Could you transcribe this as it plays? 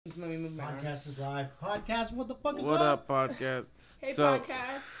Let me move my arms. Podcast is live. Podcast, what the fuck is What up? up, podcast? Hey, So-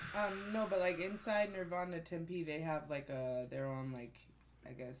 podcast. No, but like inside Nirvana Tempe, they have like their own like,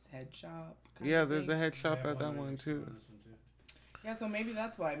 I guess, head shop. Yeah, there's a head shop at that one too. Yeah, so maybe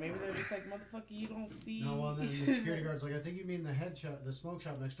that's why. Maybe they're just like, motherfucker, you don't see. No, well, then the security guard's like, I think you mean the head shop, the smoke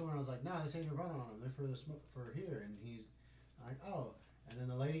shop next door. And I was like, nah, this ain't Nirvana on them. They're for the smoke for here. And he's like, oh. And then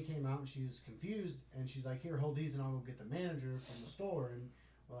the lady came out and she was confused. And she's like, here, hold these and I'll go get the manager from the store. And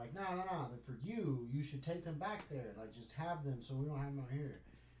we're like, no. For you should take them back there. Like, just have them so we don't have them out here.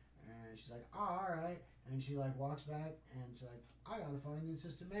 And she's like, oh, all right. And she like walks back and she's like, I gotta find the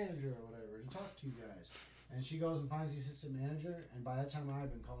assistant manager or whatever to talk to you guys. And she goes and finds the assistant manager, and by that time I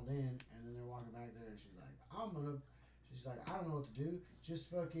had been called in, and then they're walking back there, and she's like, she's like, I don't know what to do, just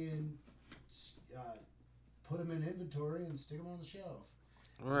fucking put them in inventory and stick them on the shelf.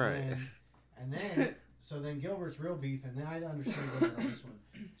 Right. And then, so then Gilbert's real beef, and then I understand Gilbert on this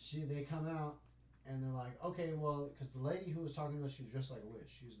one. They come out, and they're like, okay, well, because the lady who was talking to us, she was dressed like a witch.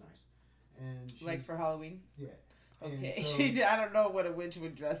 She was nice. And she, Like for Halloween? Yeah. Okay, So, I don't know what a witch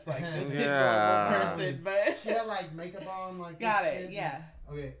would dress like. Just Yeah. a normal person, but she had like makeup on, like got this it. shit. Yeah.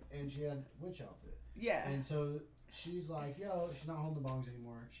 Okay, and she had witch outfit. Yeah. And so she's like, yo, she's not holding the bongs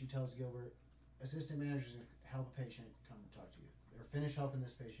anymore. She tells Gilbert, assistant manager's gonna help a patient, come talk to you. Or finish helping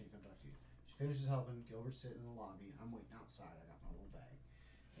this patient, come talk to you. She finishes helping. Gilbert's sitting in the lobby. I'm waiting outside. I got my little bag.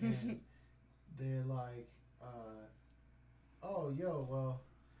 And they're like, oh, yo, well,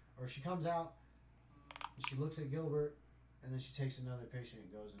 or she comes out. And she looks at Gilbert. And then she takes another patient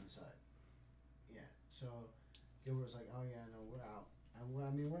and goes inside. Yeah. So Gilbert's like, "Oh yeah, no, we're out. I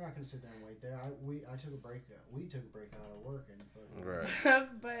mean, we're not gonna sit there and wait there. I took a break. We took a break out of work and fucking." Right.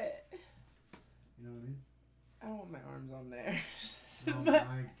 But You know what I mean? I don't want my arms on there. Oh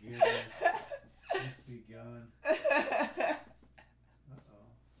my goodness! It's begun.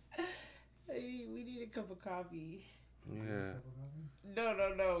 Hey, we need a cup of coffee. Yeah.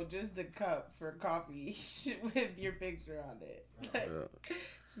 No, just a cup for coffee with your picture on it. Like,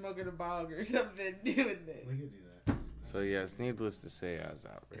 smoking a bong or something, doing this. We could do that. So yes, needless to say, I was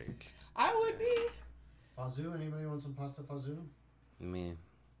outraged. I would be. Fazoo? Anybody want some pasta fazoo? Me. You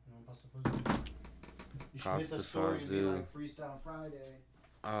want pasta fazoo? You should Pasta hit the story and be fazoo. like Freestyle Friday.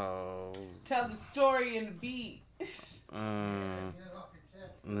 Oh. Tell the story in the beat. Get it off your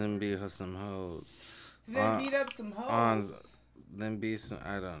chest. Then be some hoes. Then beat up some hoes. Then be some.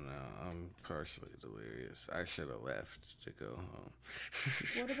 I don't know. I'm partially delirious. I should have left to go home.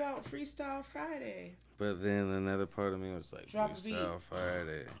 What about Freestyle Friday? But then another part of me was like, Drop a Freestyle beat.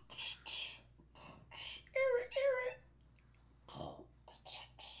 Friday.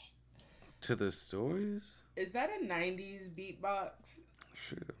 To the stories? Is that a 90s beatbox?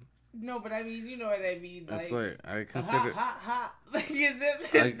 Sure. No, but I mean, you know what I mean. It's Like, like I consider. ha. Like, is that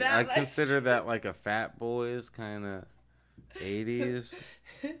I like... consider that like a Fat Boys kind of 80s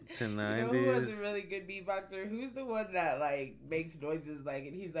to 90s. You know who was a really good beatboxer? Who's the one that like makes noises like,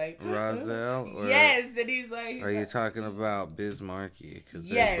 and he's like, Rozelle? Or yes, and he's like, are you talking about Biz Markie? Because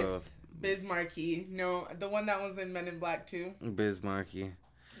yes, they're both Biz Markie. No, the one that was in Men in Black too. Biz Markie.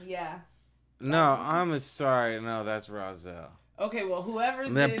 Yeah. No, I'm sorry. No, that's Rozelle. Okay, well, whoever's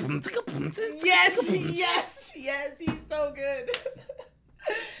in... Yes, yes, he's so good.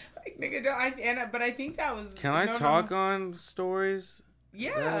 Like, nigga, but I think that was... Can I talk on stories? Yeah.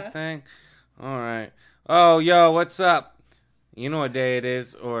 Is that a thing? All right. Oh, yo, what's up? You know what day it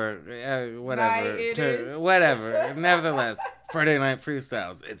is, or whatever. Night it is. Whatever. Nevertheless, Friday Night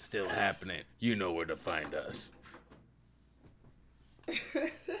Freestyles, it's still happening. You know where to find us.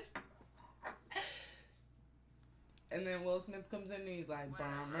 And then Will Smith comes in and he's like,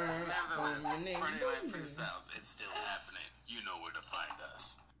 Friday Night Freestyles, it's still happening. You know where to find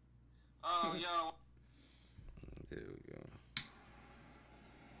us. Oh, yo. There we go.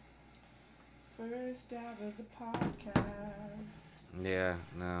 First out of the podcast. Yeah,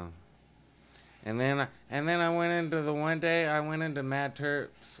 no. And then I went into the one day, I went into Matt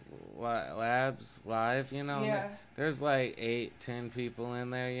Terp's Labs live, you know. Yeah. There's like 8-10 people in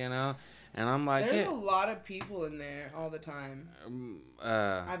there, you know. And I'm like, there's a lot of people in there all the time.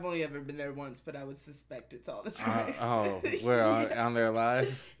 I've only ever been there once, but I would suspect it's all the time. We're on their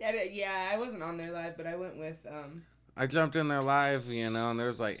live? Yeah, I wasn't on their live, but I went with... I jumped in there live, you know, and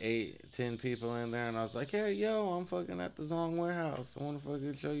there's like 8-10 people in there, and I was like, hey, yo, I'm fucking at the Zong Warehouse. I want to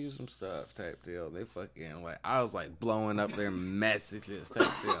fucking show you some stuff type deal. They fucking, like, I was like blowing up their messages type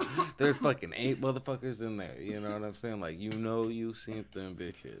deal. There's fucking 8 motherfuckers in there, you know what I'm saying? Like, you know you seen them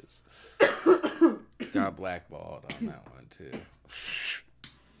bitches. Got blackballed on that one, too.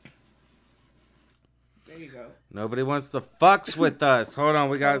 There you go. Nobody wants to fucks with us. Hold on,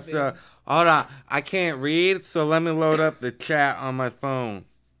 we got hold on. I can't read, so let me load up the chat on my phone.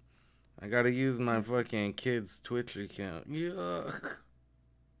 I gotta use my fucking kid's Twitch account. Yuck.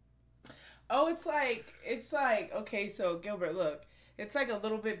 Oh, it's like okay. So Gilbert, look, it's like a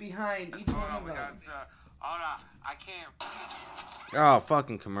little bit behind each one of them. Hold on, I can't. Oh,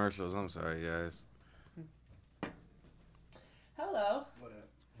 fucking commercials. I'm sorry, guys. Hello.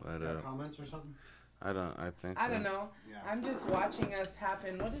 What up? Comments or something? I think so. I don't know. Yeah. I'm just watching us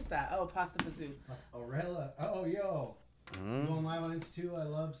happen. What is that? Oh, Pasta Pazoo. Orella. Oh, yo. Going live on Insta too. I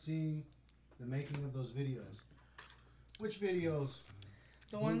love seeing the making of those videos. Which videos?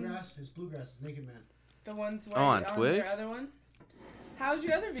 The Bluegrass? It's Bluegrass. It's Naked Man. The ones where on Twitch? Your other one? How's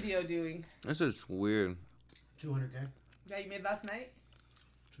your other video doing? This is weird. 200K. That you made last night?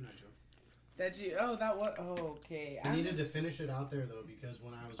 2 nights ago. That you? Oh, that was. Oh, okay. I needed to finish it out there though because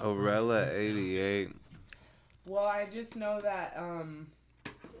when I was. Orella 88. Well, I just know that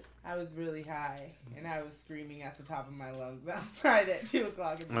I was really high and I was screaming at the top of my lungs outside at 2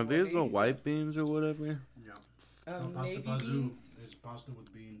 o'clock in the morning. Are these the white beans or whatever? Yeah. Navy beans. It's pasta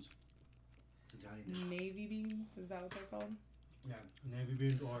with beans. Italian. Navy beans? Is that what they're called? Yeah, navy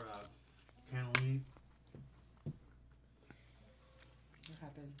beans or cannellini. What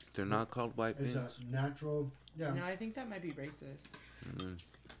happens? They're not called white beans. It's a natural. Yeah. No, I think that might be racist.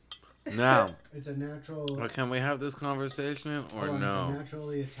 Now, it's a natural. Can we have this conversation or no? It's a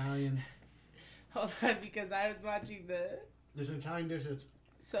naturally Italian. Hold on, because I was watching the. There's an Italian dish that's.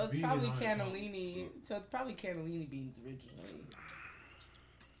 So it's probably cannellini. So it's probably cannellini beans originally.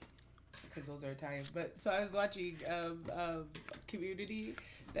 Because those are Italian. But so I was watching Community,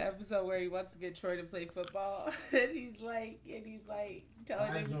 the episode where he wants to get Troy to play football, and he's like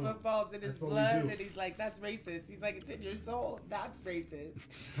telling him football's in his blood, and he's like, that's racist. He's like, it's in your soul, that's racist.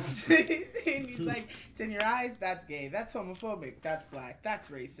 And he's like, it's in your eyes, that's gay, that's homophobic, that's black, that's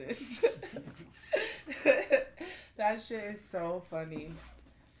racist. That shit is so funny.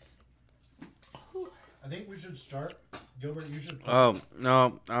 I think we should start. Gilbert, you should. Oh,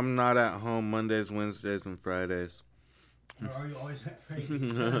 no, I'm not at home Mondays, Wednesdays, and Fridays. Or are you always at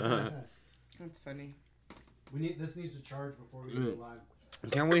Fridays? That's funny. This needs to charge before we go live.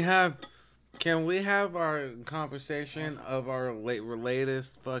 Can we have our conversation of our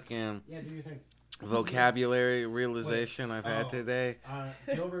latest fucking do your thing. vocabulary realization I've had today?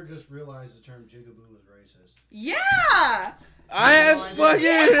 Gilbert just realized the term jigaboo was racist. Yeah! I had fucking...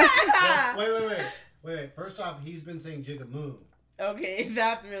 Yeah! Wait. First off, he's been saying jigamoo. Okay,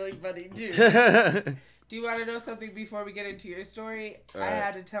 that's really funny too. Do you want to know something before we get into your story? I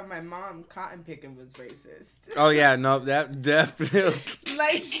had to tell my mom cotton picking was racist. Oh yeah, no, that definitely.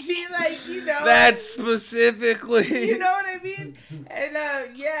 That specifically. You know what I mean? And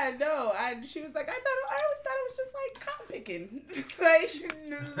and she was like, I always thought it was just like cotton picking.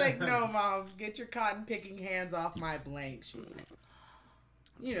 It was like, no, Mom, get your cotton picking hands off my blank. She was like.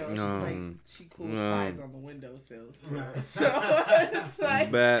 You know, she cools flies on the windowsills. So it's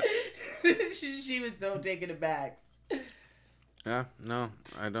like she was so taken aback. Yeah, no,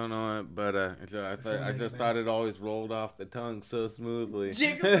 I don't know it, but I just thought it always rolled off the tongue so smoothly.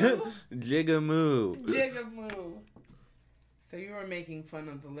 Jigamoo. Jigamoo. Jigamoo. So you were making fun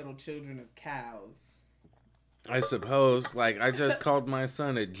of the little children of cows. I suppose. Like, I just called my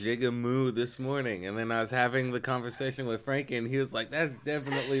son a jigamoo this morning, and then I was having the conversation with Frankie, and he was like, that's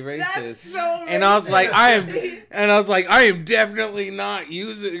definitely racist. That's so racist. And I was like, I am definitely not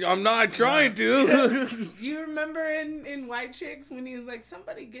I'm not trying to. Do you remember in White Chicks when he was like,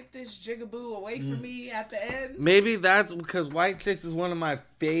 somebody get this jigaboo away from me at the end? Maybe that's because White Chicks is one of my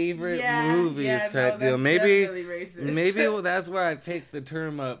favorite movies type deal. Maybe that's where I picked the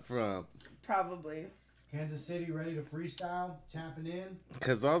term up from. Probably. Kansas City ready to freestyle, tapping in.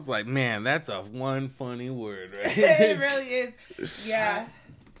 Because I was like, man, that's a one funny word, right? It really is. Yeah.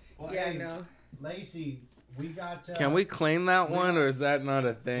 I know. Lacey, we got... Can we claim that one, or is that not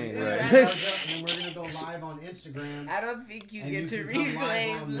a thing, right? And we're going to go live on Instagram. I don't think you get to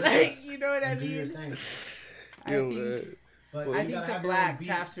reclaim. Like, you know what I mean? I think the blacks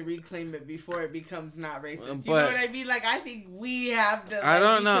have to reclaim it before it becomes not racist. You know what I mean? Like, I think we have to. Like, I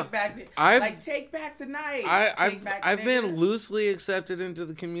don't know. Take back the night. I've been loosely accepted into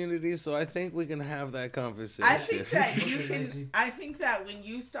the community, so I think we can have that conversation. I think that you can. I think that when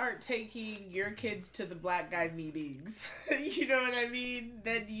you start taking your kids to the black guy meetings, you know what I mean?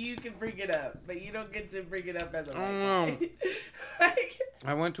 Then you can bring it up, but you don't get to bring it up as a black guy.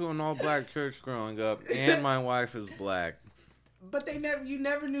 I went to an all-black church growing up, and my wife is black. But you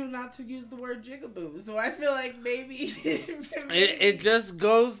never knew not to use the word jigaboo. So I feel like maybe it just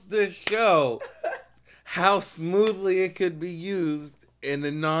goes to show how smoothly it could be used in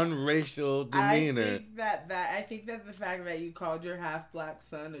a non-racial demeanor. I think that the fact that you called your half black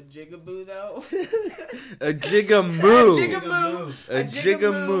son a jigaboo though. A jigamoo. A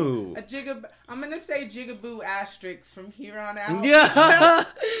jigaboo. I'm gonna say jigaboo asterisk from here on out. Yeah.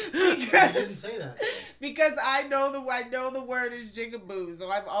 Because, I didn't say that. Because I know the word is jigaboo,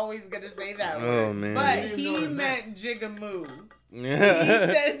 so I'm always gonna say that word. Oh man. But he meant jigamoo. Yeah.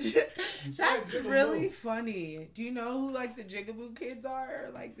 He said, that's really funny. Do you know who like the Jigaboo kids are?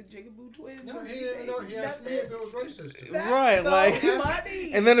 Or, like the Jigaboo twins? No, he asked me if it was racist. Right, so like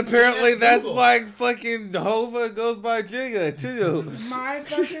funny. And then apparently that's why fucking Hova goes by Jigga too. My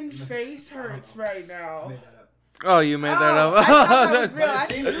fucking face hurts right now. Oh, you made that up? I thought that was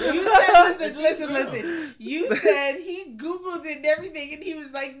real. You said, listen. You said he Googled it and everything, and he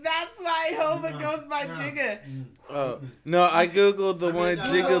was like, that's why Hova goes by Jigga. Oh, no, I Googled the one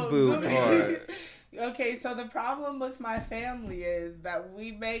Jigaboo part. Okay, so the problem with my family is that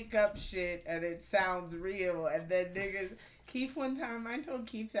we make up shit and it sounds real, and then niggas... Keith, one time, I told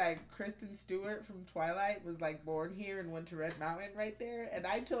Keith that Kristen Stewart from Twilight was like born here and went to Red Mountain right there, and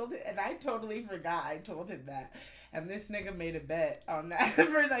I totally forgot I told him that, and this nigga made a bet on that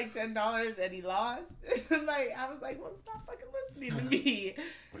for like $10 and he lost. Like I was like, well, stop fucking listening to me.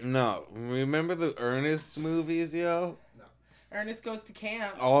 No, remember the Ernest movies, yo? Ernest Goes to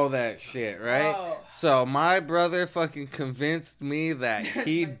Camp. All that shit, right? Oh. So my brother fucking convinced me that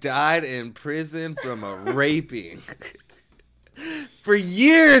he died in prison from a raping. For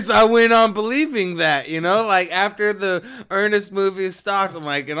years, I went on believing that, you know, like after the Ernest movies stopped, I'm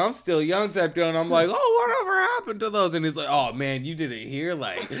like, and I'm still young type deal, and I'm like, oh, whatever happened to those? And he's like, oh man, you didn't hear,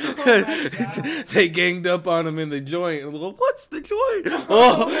 like, they ganged up on him in the joint. And I'm like, what's the joint?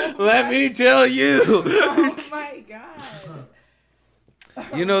 Oh, let me tell you. Oh my god.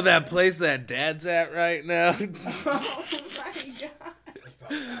 You know that place that Dad's at right now? Oh my god. That's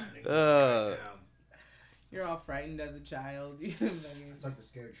probably happening right now. You're all frightened as a child. It's like the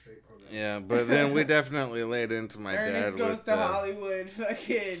Scared Straight program. Yeah, but then we definitely laid into my Ernest dad Goes with to Hollywood,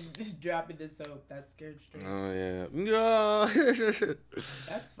 fucking just dropping the soap. That's Scared Straight. Oh yeah.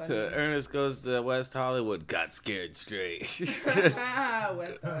 That's funny. Ernest Goes to West Hollywood, got scared straight. West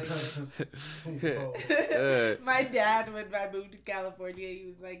Hollywood. My dad, when I moved to California, he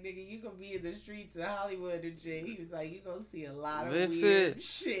was like, nigga, you gonna be in the streets of Hollywood and shit. He was like, you gonna see a lot of weird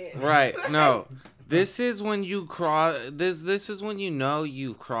shit. Right, no. This is when you cross. This is when you know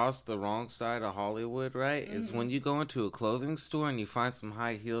you've crossed the wrong side of Hollywood, right? Mm-hmm. It's when you go into a clothing store and you find some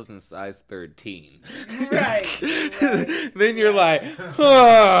high heels in size 13. Right. Then you're like,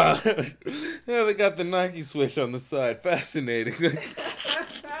 oh. Yeah, they got the Nike swoosh on the side. Fascinating.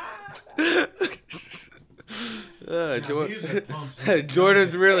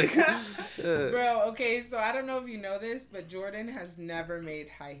 Jordan's really. Bro, okay, so I don't know if you know this, but Jordan has never made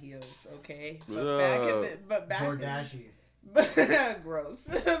high heels, okay? But back in the gross.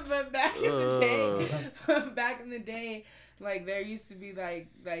 But back in the day, like there used to be like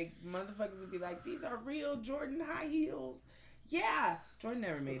motherfuckers would be like, these are real Jordan high heels. Yeah, Jordan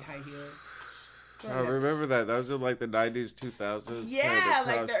never made high heels. I remember that. That was in like the 90s, 2000s. Yeah,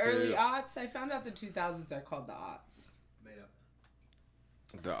 like the early aughts. I found out the 2000s are called the aughts.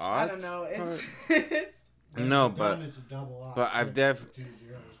 The odds? I don't know. It's no, but I've definitely.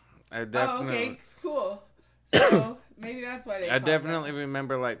 Oh, okay, it's cool. So maybe that's why they. I definitely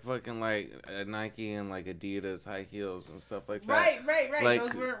remember like fucking like Nike and like Adidas high heels and stuff like that. Right. Like,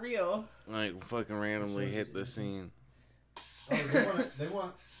 those weren't real. Like fucking randomly hit the scene. Oh, they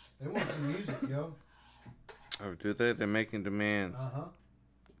want some music, yo. Oh, do they? They're making demands. Uh-huh.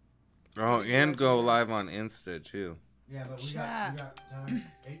 Oh, and go live on Insta too. Yeah, but we got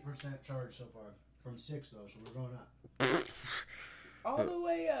 8% charge so far. From 6 though, so we're going up. All the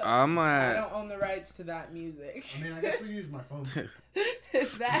way up. I don't own the rights to that music. I mean, I guess we use my phone.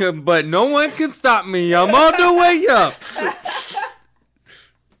 Is that... But no one can stop me. I'm on the way up.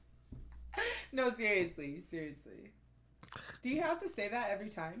 No, seriously. Do you have to say that every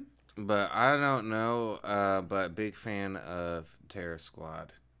time? But I don't know. But big fan of Terror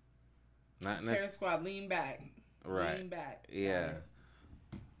Squad. Not Terror Squad, lean back. Right. Lean back. Yeah.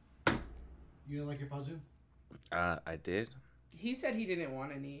 You didn't like your fazoo? I did. He said he didn't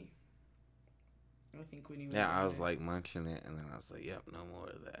want any. I think when you were I was like munching it, and then I was like, "Yep, no more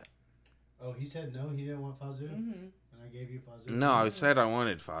of that." Oh, he said no. He didn't want fazoo, and I gave you fazoo. No, I said I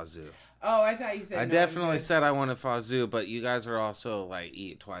wanted fazoo. Oh, I thought you said. I definitely said I wanted fazoo, but you guys are also like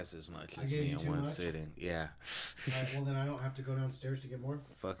eat twice as much as me in one sitting. Yeah. All right, well then I don't have to go downstairs to get more.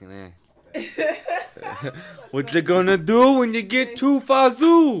 Fucking A. What you gonna do when you get too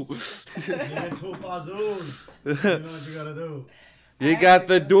fazoo? You get too fazoo. You know what you gotta do. You got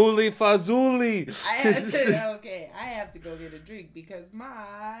the dooley fazooly. I have to go get a drink because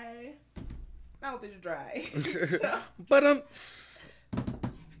my mouth is dry. But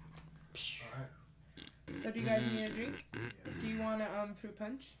So do you guys need a drink? Yes. Do you want a fruit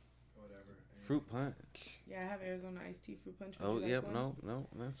punch? Whatever. Fruit punch. Yeah, I have Arizona iced tea fruit punch. Oh, yep, no,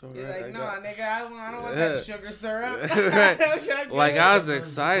 that's all right. You're like, nah, nigga, I don't want Yeah. that sugar syrup. Right. Like, I was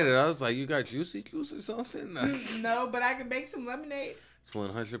excited. I was like, you got juicy juice or something? No, but I can make some lemonade. It's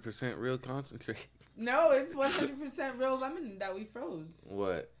 100% real concentrate. No, it's 100% real lemon that we froze.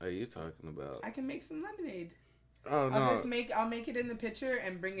 What are you talking about? I can make some lemonade. Oh, no. I'll make it in the pitcher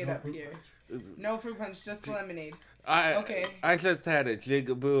and bring it up here. No fruit punch, just lemonade. Okay. I just had a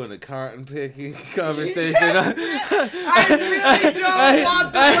jigaboo and a cotton picking conversation. I really don't want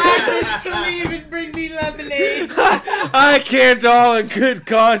the blackness to leave and bring me lemonade. I can't all in good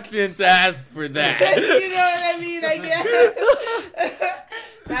conscience ask for that. You know what I mean? I guess.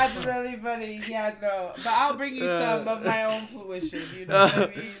 That's really funny. Yeah, no. But I'll bring you some of my own fruition. You know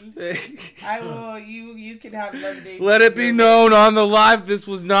what I mean? I will. You can have lemonade. Let it be known on the live this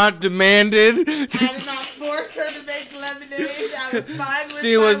was not demanded. I did not force her to make lemonade. I was fine with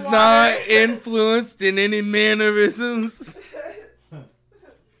She my was water. not influenced in any mannerisms.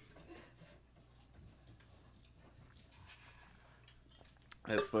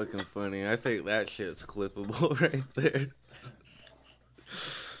 That's fucking funny. I think that shit's clippable right there.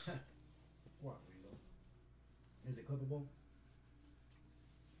 What? Is it clippable?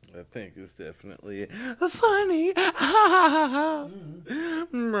 I think it's definitely funny.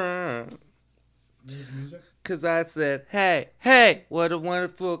 Music? Cause I said, hey, what a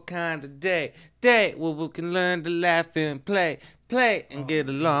wonderful kind of day where we can learn to laugh and play and get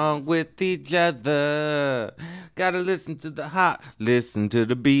along with each other. Gotta listen to the heart, listen to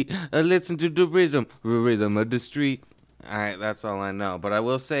the beat, listen to the rhythm of the street. Alright, that's all I know. But I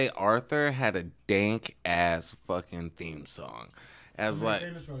will say Arthur had a dank ass fucking theme song. As like,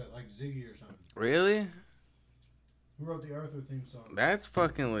 famous wrote it, like Ziggy or something. really? Who wrote the Arthur theme song? That's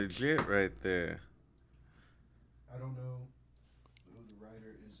fucking legit right there. I don't know who the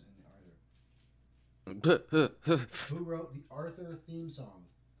writer is in the Arthur. Who wrote the Arthur theme song?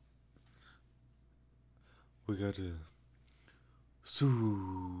 We got to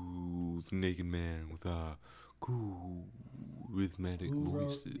soothe the naked man with our cool rhythmic Who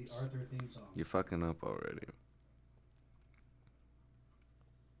voices. wrote the Arthur theme song? You're fucking up already.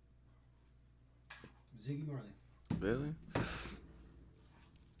 Ziggy Marley. Really?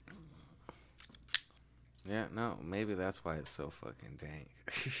 Yeah, no, maybe that's why it's so fucking dank.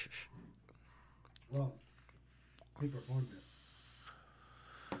 Well, he performed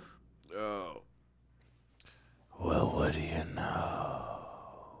it. Oh. Well, what do you know?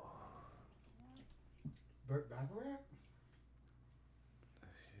 Burt Bacharach?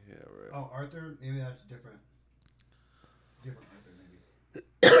 Yeah, right. Oh, Arthur? Maybe that's different. Different Arthur,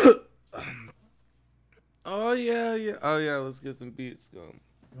 maybe. Oh, yeah. Oh, yeah, let's get some beats going.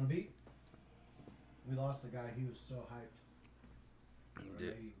 You want a beat? We lost the guy. He was so hyped. Or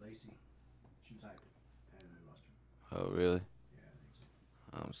lady, Lacey. She was hyped. And we lost her. Oh, really? Yeah, I think so.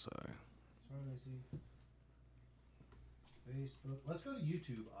 I'm sorry. Sorry, Lacey. Facebook. Let's go to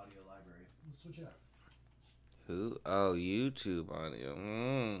YouTube audio library. Let's switch it up. Who? Oh, YouTube audio.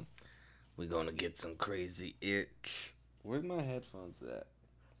 We're gonna get some crazy itch. Where's my headphones at?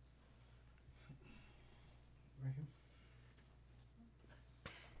 Right here.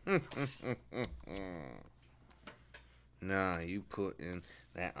 Nah, you putting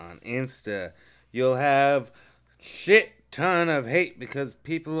that on Insta. You'll have shit ton of hate because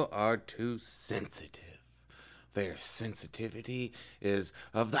people are too sensitive. Their sensitivity is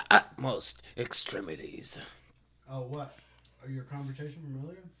of the utmost extremities. Oh, what? Your conversation from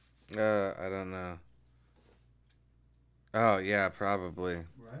earlier? I don't know. Oh, yeah, probably.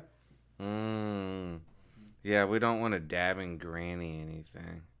 Right? Yeah, we don't want to dabbing granny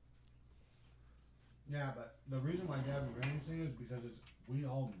anything. Yeah, but the reason why Dad and Granny sing is because we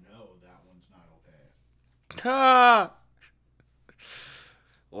all know that one's not okay. Ah!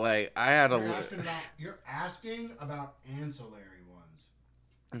 Like, I had You're asking about ancillary ones.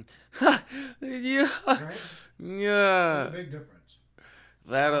 Yeah. Right? Yeah. There's a big difference.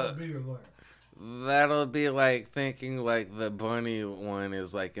 That'll be your lawyer. That'll be like thinking like the bunny one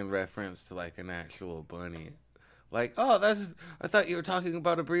is like in reference to like an actual bunny. Like, oh, I thought you were talking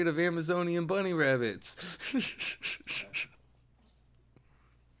about a breed of Amazonian bunny rabbits.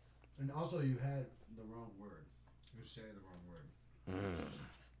 And also you had the wrong word. You say the wrong word.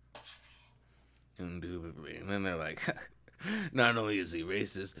 Indubitably. And then they're like, not only is he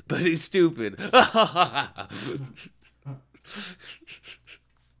racist, but he's stupid.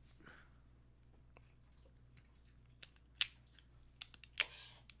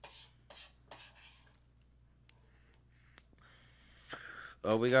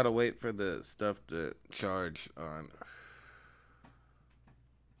 Oh, we gotta wait for the stuff to charge on.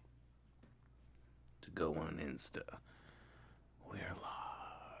 To go on Insta. We're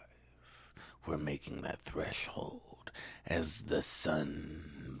live. We're making that threshold as the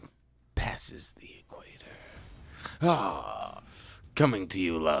sun passes the equator. Coming to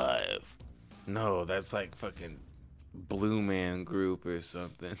you live. No, that's like fucking Blue Man Group or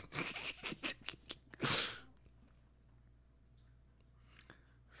something.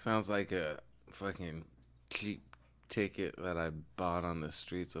 Sounds like a fucking cheap ticket that I bought on the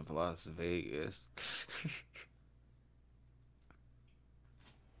streets of Las Vegas.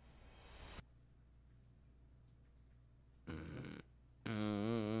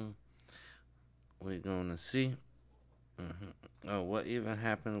 We're gonna see. Oh, what even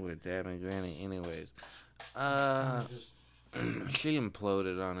happened with Dab and Granny anyways? She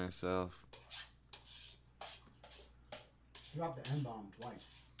imploded on herself. She dropped the N-bomb twice.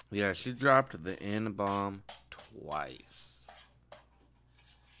 Yeah, she dropped the N-bomb twice.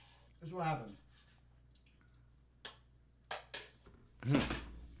 This is what happened.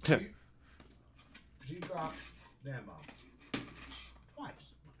 She dropped the N-bomb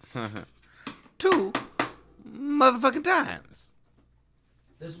twice. 2 motherfucking times.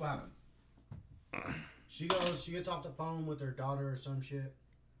 This is what happened. She gets off the phone with her daughter or some shit,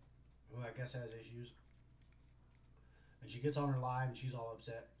 who I guess has issues. And she gets on her live and she's all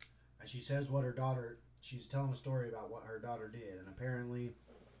upset. And she says she's telling a story about what her daughter did. And apparently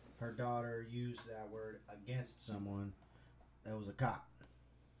her daughter used that word against someone that was a cop.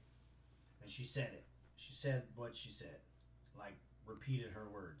 And she said it. She said what she said. Like, repeated her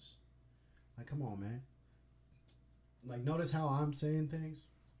words. Like, come on, man. Like, notice how I'm saying things?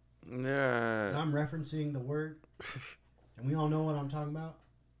 Yeah. And I'm referencing the word. And we all know what I'm talking about.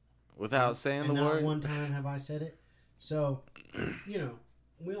 Without saying the word? Not one time have I said it. So, you know,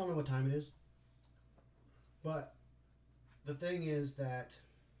 we all know what time it is. But the thing is that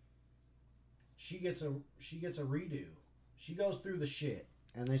she gets a redo. She goes through the shit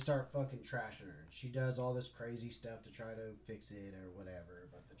and they start fucking trashing her. She does all this crazy stuff to try to fix it or whatever.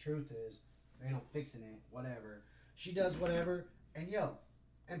 But the truth is, there ain't no fixing it, whatever. She does whatever, and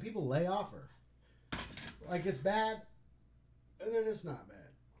people lay off her. Like, it's bad, and then it's not bad.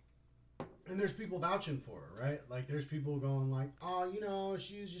 And there's people vouching for her, right? Like, there's people going like, oh, you know,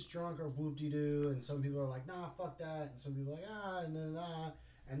 she was just drunk or whoop-de-doo. And some people are like, nah, fuck that. And some people are like, and then,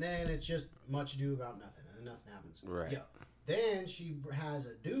 And then it's just much ado about nothing. And then nothing happens. Right. Yeah. Then she has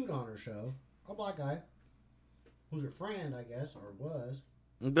a dude on her show, a black guy, who's her friend, I guess, or was.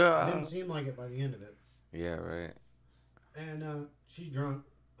 It didn't seem like it by the end of it. Yeah, right. And she's drunk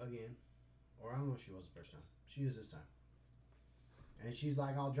again. Or I don't know if she was the first time. She is this time. And she's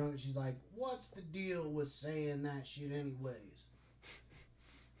like all drunk. And she's like, what's the deal with saying that shit anyways?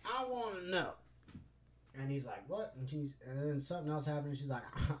 I want to know. And he's like, what? And then something else happened. And she's like,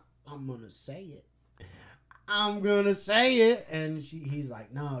 I'm going to say it. I'm going to say it. And he's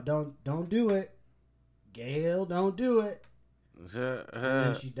like, no, don't do it. Gail, don't do it. And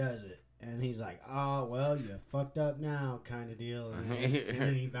then she does it. And he's like, oh, well, you fucked up now, kind of deal. And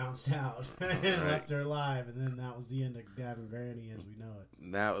then he bounced out and left her live. And then that was the end of Dab and Granny as we know it.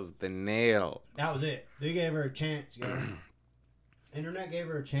 That was the nail. That was it. They gave her a chance, yo. Internet gave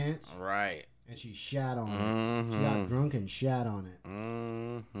her a chance. Right. And she shat on it. She got drunk and shat on it.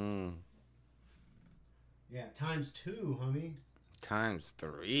 Mm-hmm. Yeah, ×2, homie.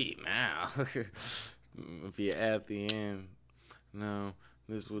 ×3 now. If you add the end. No.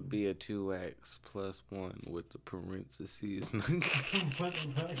 This would be a 2x plus 1 with the parentheses. Look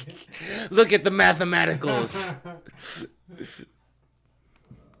at the mathematicals.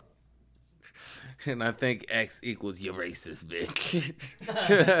 And I think X equals you racist bitch.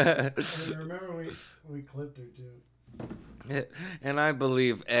 Remember we clipped her too. And I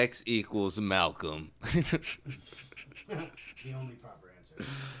believe X equals Malcolm. The only proper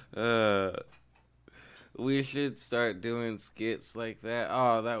answer. We should start doing skits like that.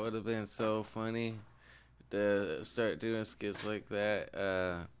 Oh, that would have been so funny to start doing skits like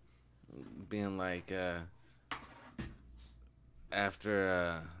that. Being like,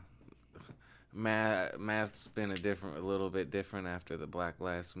 after math's been a little bit different after the Black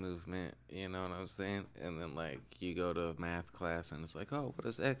Lives Movement. You know what I'm saying? And then like you go to math class and it's like, oh, what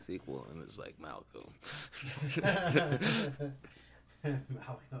does X equal? And it's like Malcolm.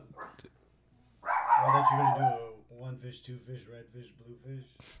 Malcolm. thought you were going to do a 1 fish, 2 fish, red fish, blue fish.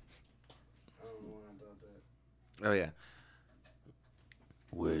 I don't know why I thought that. Oh, yeah.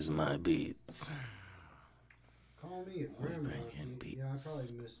 Where's my beats? Call me a grandma. Yeah, I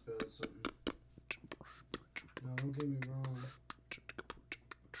probably misspelled something. No, don't get me wrong.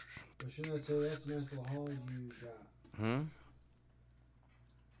 But shouldn't I say that's a nice little haul you got?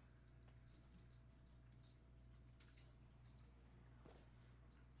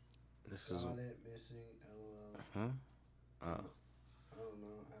 This got is. it, missing, LOL. Oh. I don't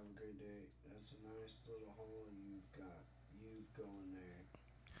know. Have a great day. That's a nice little haul you've got. You've going there.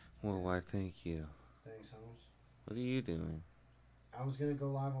 Well, why, thank you. Thanks, Holmes. What are you doing? I was going to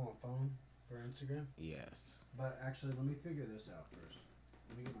go live on my phone for Instagram. Yes. But actually, let me figure this out first.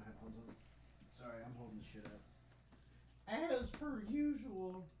 Let me get my headphones on. Sorry, I'm holding the shit up. As per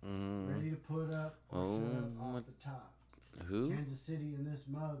usual, ready to put up or shut up off the top. Who? Kansas City in this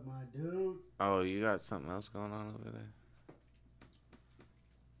mug, my dude. Oh, you got something else going on over there?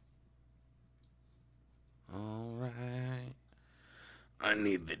 All right. I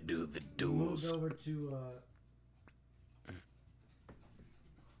need to do the duels. Moved over to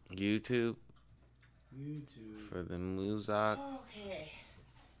YouTube. For the Muzak. Okay.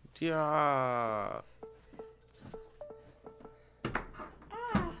 Yeah.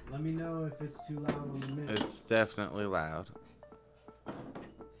 Let me know if it's too loud on the mix. It's definitely loud.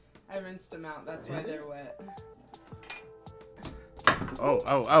 I rinsed them out. That's why they're wet. Oh.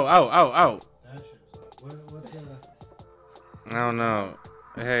 That shit's what's I don't know.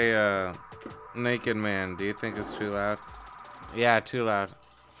 Hey, Naked Man, do you think it's too loud? Yeah, too loud.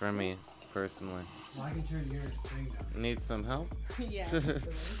 For me, personally. Well, I can turn your thing down. Need some help? Yeah.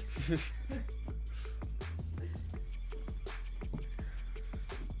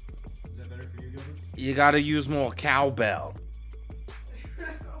 You gotta use more cowbell.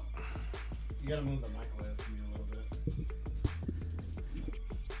 You gotta move the mic away from me a little bit.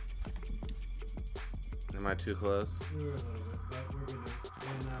 Am I too close? We were a little bit, but we're good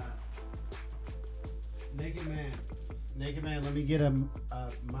now. And Naked Man, let me get a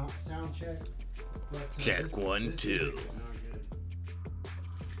sound check. But, check 1, 2.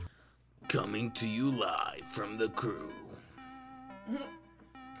 Coming to you live from the crew.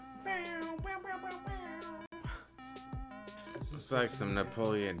 It's like some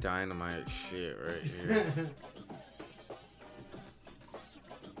Napoleon Dynamite shit right here.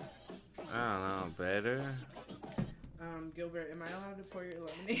 I don't know, better? Gilbert, am I allowed to pour your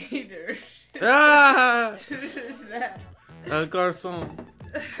lemonade or? Ah! Is that? Garçon.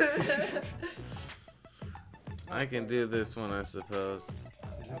 I can do this one, I suppose.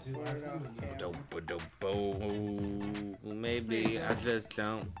 Maybe I just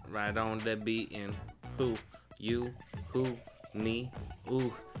jump right on the beat and who, you, who, me,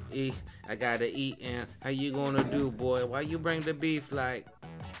 ooh, I gotta eat and how you gonna do, boy? Why you bring the beef like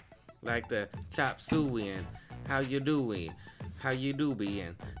the chop suey and how you doing? How you do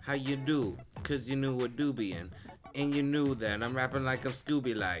being? How you do? Cause you knew what do being. And you knew that I'm rapping like I'm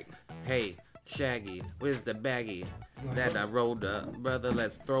Scooby like, hey, Shaggy, where's the baggie that I rolled up? Brother,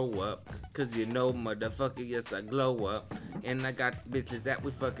 let's throw up. Cause you know, motherfucker, yes, I glow up. And I got bitches that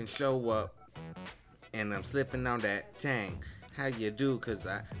we fucking show up. And I'm slipping on that tang. How you do? Cause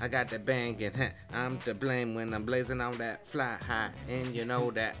I got that bang and I'm to blame when I'm blazing on that fly high. And you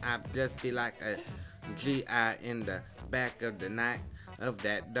know that I just be like a G.I. in the back of the night of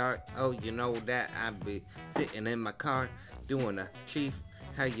that dark. Oh, you know that I be sitting in my car doing a chief.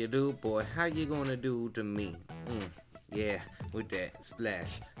 How you do, boy? How you gonna do to me? Yeah, with that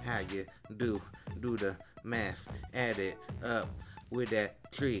splash. How you do? Do the math. Add it up with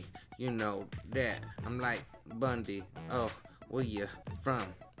that tree. You know that I'm like Bundy. Oh, where you from?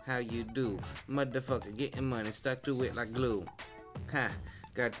 How you do? Motherfucker, getting money stuck to it like glue. Ha,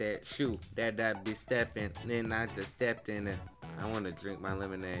 got that shoe that I be stepping. Then I just stepped in it. I want to drink my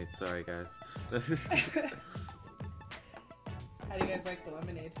lemonade. Sorry, guys. How do you guys like the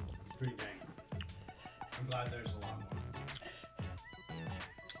lemonade? It's pretty dang. I'm glad there's a lot more.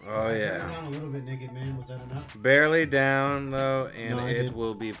 Oh, yeah. Down a little bit, Naked Man. Was that enough? Barely down, though, and No, it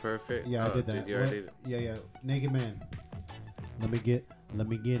will be perfect. Yeah, I did that. Did you already? Yeah. Naked Man. Let me get a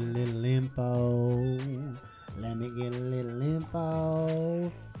little info. Let me get a little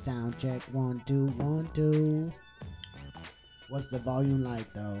info. Sound check 1, 2, 1, 2. What's the volume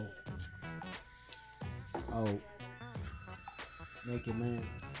like though? Oh. Naked Man.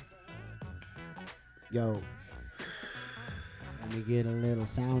 Yo. Let me get a little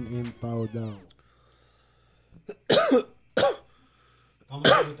sound info though. I'm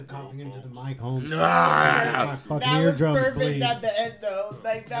gonna with the coughing into the mic, home. Ah, fucking that was eardrums perfect bleed. at the end though.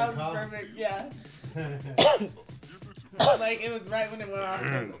 Like that was perfect. Yeah. Like it was right when it went off.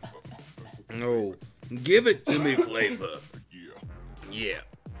 No, give it to me, flavor. Yeah.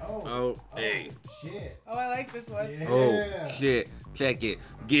 Oh, hey. Shit. Oh, I like this one. Yeah. Oh, shit. Check it.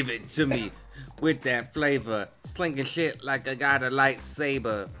 Give it to me with that flavor. Slinging shit like I got a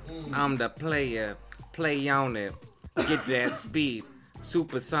lightsaber. I'm the player. Play on it. Get that speed.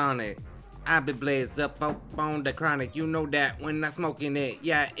 Supersonic. I be blazed up on the chronic. You know that when I'm smoking it.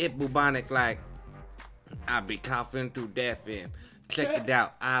 Yeah, it bubonic like. I be coughing to death in. Check it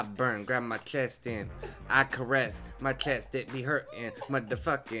out, I burn, grab my chest in. I caress my chest, it be hurting.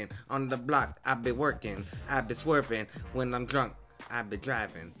 Motherfucking on the block, I be working. I be swerving when I'm drunk. I be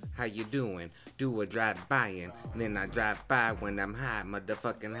driving. How you doing? Do a drive-by-in. Then I drive by when I'm high.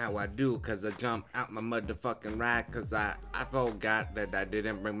 Motherfucking how I do. Cause I jump out my motherfucking ride. Cause I forgot that I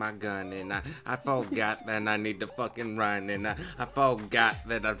didn't bring my gun. And I forgot that I need to fucking run. And I forgot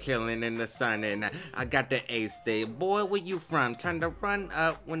that I'm chilling in the sun. And I got the ace day. Boy, where you from? Trying to run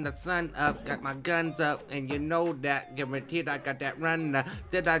up when the sun up. Got my guns up. And you know that. Guaranteed I got that run.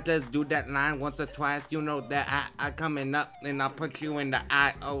 Did I just do that line once or twice? You know that I coming up and I'll punch you in the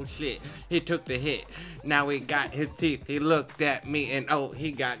eye. Oh shit. He took the hit. Now he got his teeth. He looked at me and oh,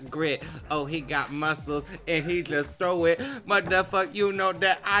 he got grit. Oh, he got muscles and he just throw it. Motherfucker, you know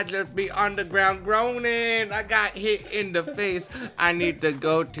that I just be on the ground groaning. I got hit in the face. I need to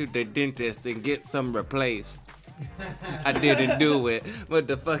go to the dentist and get some replaced. I didn't do it.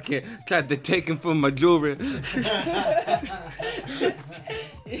 Motherfucker tried to take him from my jewelry.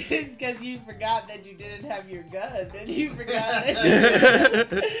 It's because you forgot that you didn't have your gun. And you forgot that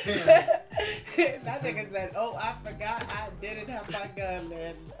that nigga said, oh, I forgot I didn't have my gun.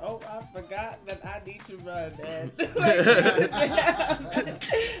 And oh, I forgot that I need to run. And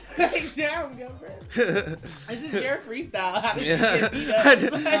like, damn, Gilbert. This is your freestyle. How did you get beat up?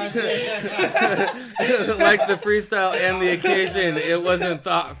 Like the freestyle and the occasion, it wasn't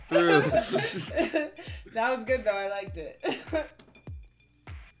thought through. That was good though. I liked it. What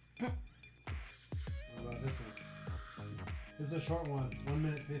about this one? This is a short one. 1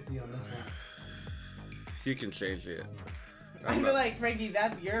 minute 50 on this one. You can change it. I feel like Frankie,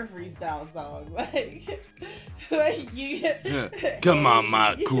 that's your freestyle song. Like you. Come on,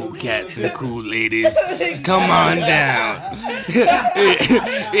 my cool cats and cool ladies. Come on down.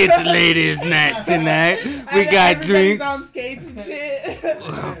 It's ladies' night tonight. We got drinks. On skates and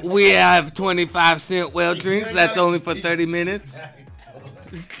shit. We have 25-cent well drinks. That's only for 30 minutes.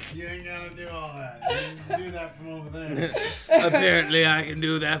 You ain't gotta do all that. You can do that from over there. Apparently, I can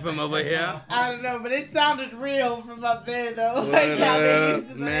do that from over here. I don't know, but it sounded real from up there, though. Like how they used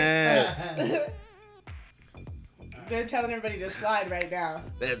to man. They're telling everybody to slide right now.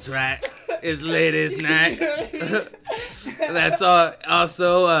 That's right. It's ladies' night. That's all.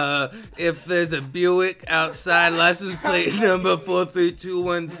 Also, if there's a Buick outside, license plate number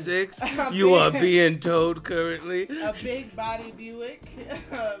 43216, you are being towed currently. A big body Buick.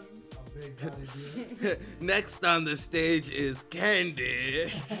 Next on the stage is Candy.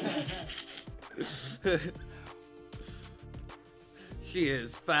 She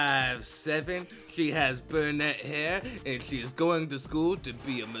is 5'7". She has brunette hair, and she is going to school to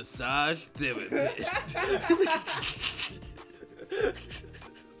be a massage therapist.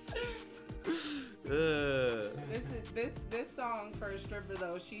 This song for a stripper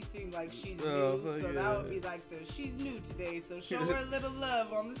though, she seemed like she's new, so yeah. that would be like she's new today, so show her a little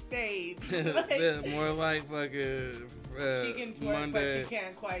love on the stage. Yeah, more like fucking she can twerk, Monday, but she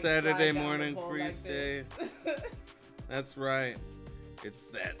can't quite Saturday slide down morning the pole freestyle. like That's right.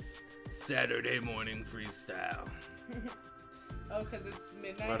 That's Saturday morning freestyle. Oh, cause it's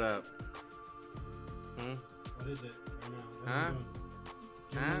midnight. What up? What is it right now?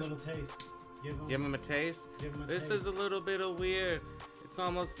 What Huh? are you doing? Give him a little taste. Give him a taste? Give him a This taste. is a little bit of weird. It's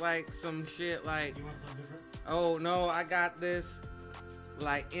almost like some shit like, You want something different? oh no, I got this.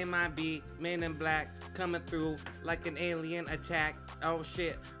 Like MIB, Men in Black, coming through like an alien attack. Oh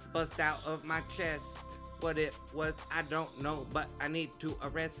shit, bust out of my chest. What it was, I don't know, but I need to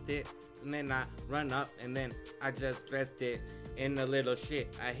arrest it. And then I run up and then I just dressed it in the little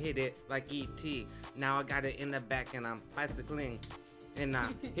shit. I hit it like E.T. Now I got it in the back and I'm bicycling. And I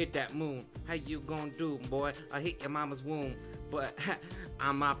hit that moon. How you gonna do, boy? I hit your mama's womb. But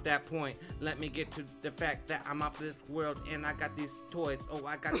I'm off that point. Let me get to the fact that I'm off this world and I got these toys. Oh,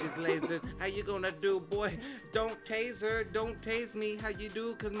 I got these lasers. How you gonna do, boy? Don't tase her. Don't tase me. How you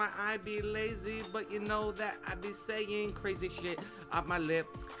do? Cause my eye be lazy. But you know that I be saying crazy shit off my lip.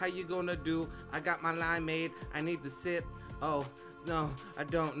 How you gonna do? I got my limeade. I need to sip. Oh, No, I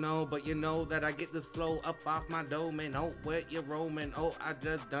don't know, but you know that I get this flow up off my dome and oh, where you roaming? Oh, I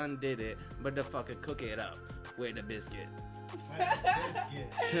just done did it. Motherfucker, cook it up with a biscuit.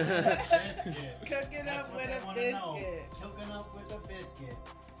 Biscuit. Cooking up with a biscuit. Cooking up with a biscuit.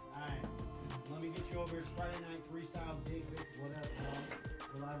 Alright. Let me get you over. It's Friday night freestyle. Big Vic, what up, y'all?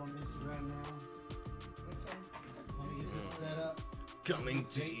 We're live on Instagram now. Okay. Let me get this set up. Coming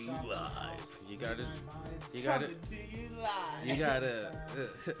to you live. You gotta Coming to you live. you gotta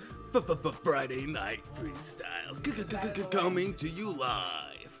Friday night freestyles. Coming to you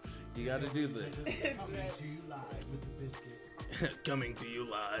live. You gotta do the Coming to you live with the biscuit. coming to you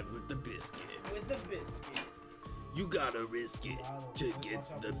live with the biscuit. With the biscuit. You gotta risk it to get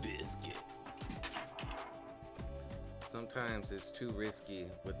the biscuit. Sometimes it's too risky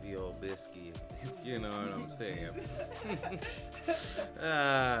with the old biscuit, if you know what I'm saying. What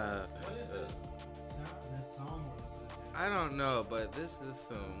is this song? I don't know, but this is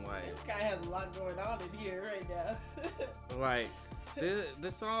some like This guy has a lot going on in here right now. like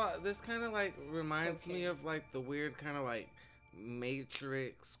this song. This kind of like reminds me of like the weird kind of like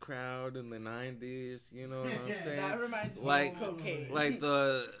Matrix crowd in the 90s. You know what I'm saying? That reminds me Like- of cocaine. Like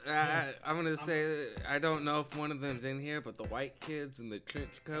I'm gonna say, I don't know if one of them's in here, but the white kids in the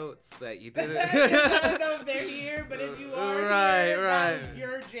trench coats that you didn't. I don't know if they're here, but if you are Right, here, right. that's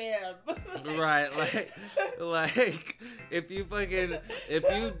your jam. Right, like if you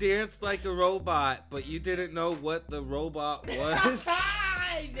danced like a robot, but you didn't know what the robot was,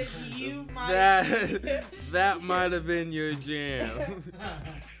 Then you might that might have been your jam.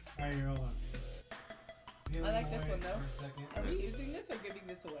 Alright, hold on. I like this one though. For a second. Are we using this or giving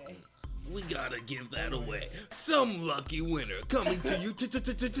this away? We gotta give that away. Some lucky winner coming to you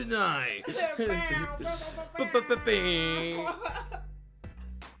tonight.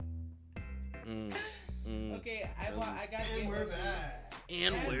 Okay, I gotta And get we're one of back.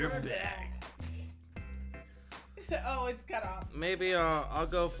 And these. we're back. Oh, it's cut off. Maybe I'll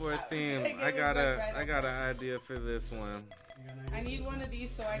go for a theme. Take it I got with my I got an idea for this one. You got an I idea? need one of these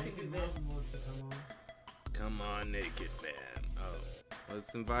so I can do Naked this. Mountain wants to come on. Come on, naked man. Oh,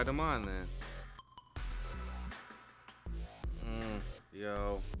 let's invite him on then.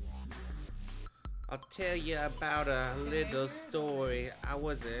 Yo, I'll tell you about a little story. I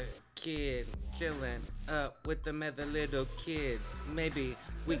was a kid chilling up with them other little kids. Maybe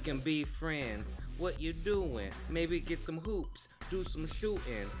we can be friends. What you doing? Maybe get some hoops, do some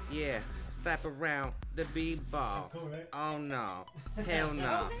shooting. Yeah, slap around the b-ball. That's cool, right? Oh no, hell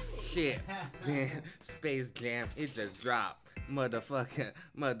no, shit. Space Jam, it just dropped.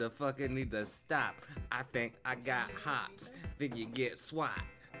 Motherfucker need to stop. I think I got hops. Then you get swat.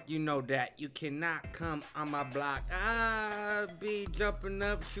 You know that you cannot come on my block. I be jumping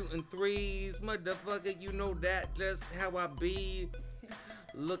up, shooting threes. Motherfucker, you know that just how I be.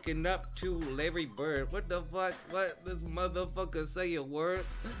 Looking up to Larry Bird. What the fuck? What this motherfucker say a word?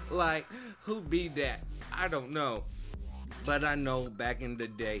 Like, who be that? I don't know. But I know back in the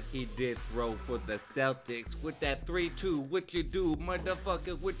day he did throw for the Celtics with that 3-2. What you do,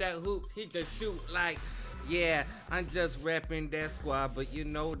 motherfucker, with that hoops? He just shoot like, yeah, I'm just repping that squad. But you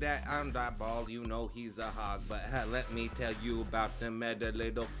know that I'm that ball, you know he's a hog. But let me tell you about them other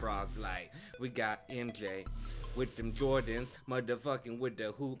little frogs. Like, we got MJ with them Jordans, motherfucking with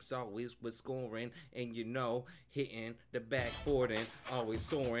the hoops, always with scoring, and you know, hitting the backboard and always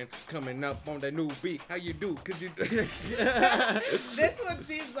soaring, coming up on the new beat. How you do? Could you? This one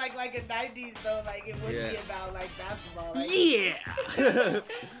seems like a 90s though, like it wouldn't be about like basketball. Like. Yeah,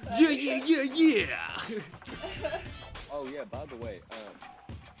 yeah. Oh yeah. By the way,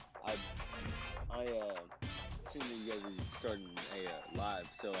 I seen that you guys were starting a live,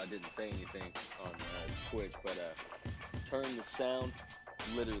 so I didn't say anything on Twitch, but turn the sound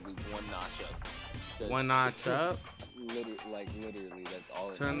literally one notch up. One notch up. Literally, that's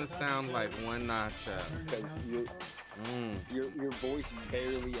all. Turn the sound like one notch up. Because your voice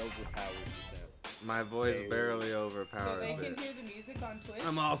barely overpowers the sound. My voice barely So overpowers they can it. hear the music on Twitch.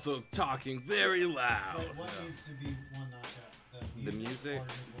 I'm also talking very loud. But what needs to be one notch up? The music?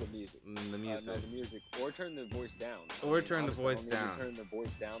 The music. The No, music. the music. Or turn the voice down. Or turn the honestly, voice I'll maybe down. Turn the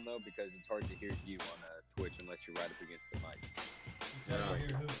voice down though, because it's hard to hear you on Twitch unless you're right up against the mic. It's hard to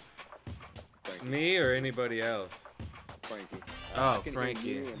hear who? Frankie. Me or anybody else? Frankie. Oh, I can hear Frankie.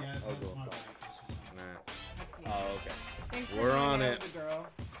 you and- Yeah, oh, that's go my on. mic. It's just my mic. Nah. That's me. Oh, okay. Thanks for We're knowing on I it. was a girl.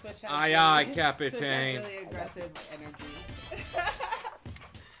 Twitch has Aye, aye, Twitch Captain. has really aggressive energy. Oh,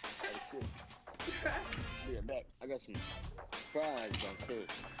 shit. Be right back. I got some fries downstairs.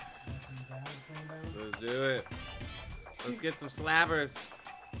 Got some guys going down? Let's do it. Let's get some slabbers.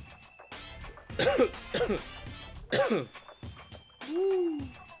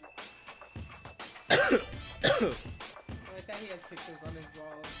 like that he has pictures on his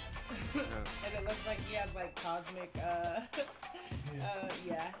walls. And it looks like he has like cosmic,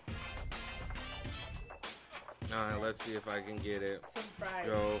 yeah. Alright, let's see if I can get it. Some fries.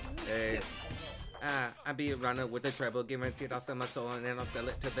 Go, hey. I be running with the treble, guaranteed I'll sell my soul and then I'll sell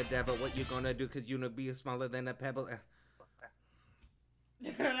it to the devil. What you gonna do? Cause you know be smaller than a pebble.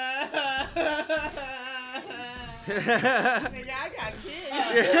 Nigga, I got kids.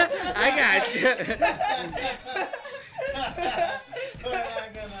 I got you.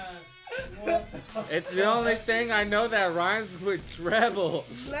 It's the only thing I know that rhymes with treble.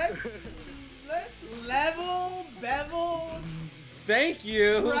 Let's level, bevel. Thank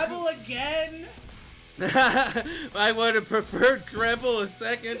you. Treble again. I would have preferred treble a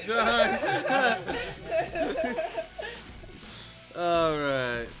second time. All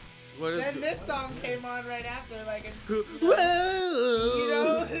right. What is then this song came on right after, like it's, whoa. You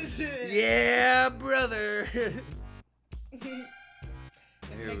know, shit. Yeah, brother. This Here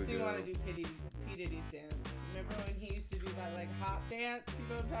makes we me go. want to do P. Diddy's dance. Remember when he used to do that like hop dance? You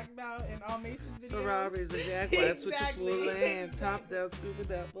know what I'm talking about in all Mace's videos? Ferraris and Jaguars with the Exactly. full land, top down, scuba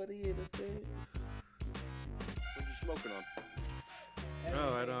down, buddy in the thing. What you smoking on?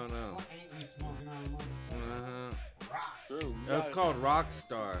 Oh, I don't know. What ain't we smoking on, motherfucker? True. That's called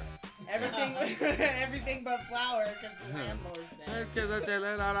Rockstar. Everything but flour, because the landlord said.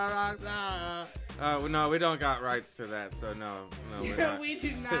 No, we don't got rights to that, so no, we're not. We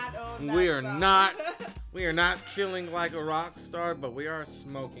do not own that We are song. not. We are not chilling like a rock star, but we are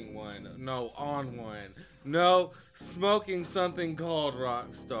smoking one. No, on one. No, smoking something called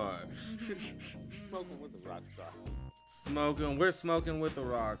Rockstar. Smoking with a rock star. We're smoking with a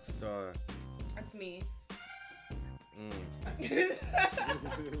rock star. That's me.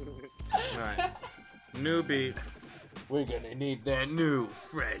 Alright. New beat. We're gonna need that new,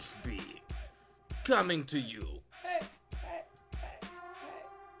 fresh beat. Coming to you Hey.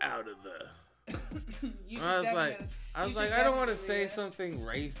 out of the. You I was should like, definitely- I was you like, should I don't want to definitely, say something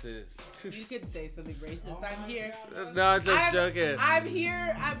racist. You could say something racist. Oh I'm my here. God. No, I'm just joking. I'm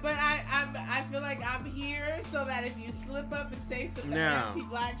here, but I feel like I'm here so that if you slip up and say some No.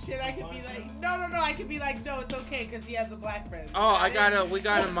 anti-black shit, I could be like, no. I could be like, no, it's okay because he has a black friend. Oh, we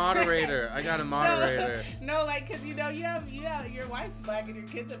got a moderator. I got a moderator. No, like, cause you have your wife's black and your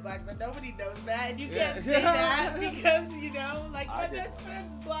kids are black, but nobody knows that, and you can't say that because like my best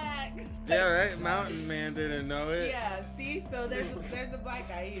friend's black. Yeah, right. Mountain Man didn't know it. Yeah. See, so there's a black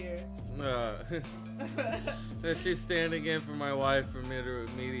guy here. She's standing in for my wife for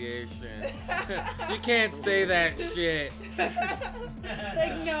mediation. You can't say that shit.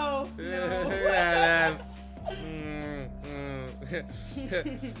 Like no. Yeah,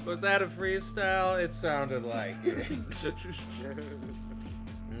 was that a freestyle? It sounded like it.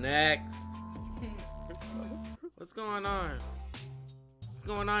 Next. What's going on? What's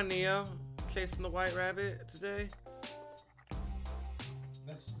going on, Neo? Chasing the white rabbit today?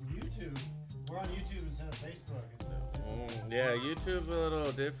 That's YouTube. We're on YouTube instead of Facebook. It's no different. Yeah, YouTube's a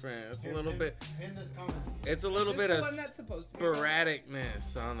little different. It's a little bit. Pin this comment. It's a little Is bit this of the one that's supposed to be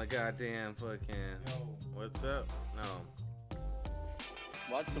sporadicness on the goddamn fucking. Yo. What's up? No.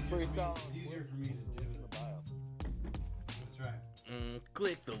 Watch the freestyle. It's easier for me to do. In the bio. That's right.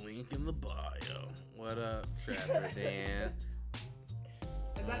 Click the link in the bio. What up, Trapper Dan?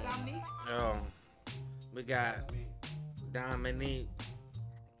 Is that Dominique? Oh, we got That's me. Dominique.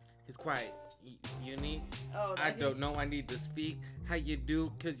 He's quite unique. Oh, I don't know, I need to speak. How you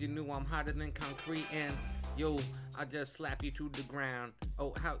do? Cause you knew I'm hotter than concrete. And yo, I just slap you to the ground.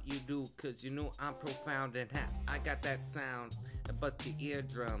 Oh, how you do? Cause you knew I'm profound. And I got that sound that bust your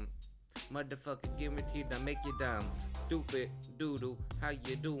eardrum. Motherfucker guaranteed to make you dumb. Stupid doodle, how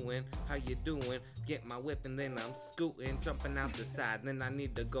you doing? How you doing? Get my whip and then I'm scooting, jumping out the side. Then I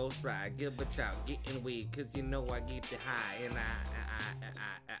need to ghost ride, give a chow, getting weed, cause you know I get the high. And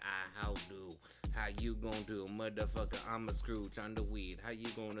how do? How you gon' do? Motherfucker, I'm a Scrooge on the weed. How you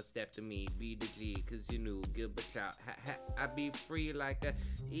gonna step to me? Be the G, cause you knew, give a chow. I be free like a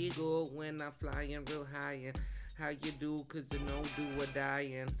eagle when I'm flying real high. And how you do? Cause you know do or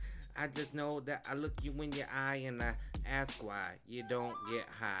die. And I just know that I look you in your eye and I ask why you don't get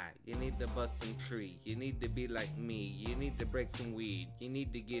high. You need to bust some tree. You need to be like me. You need to break some weed. You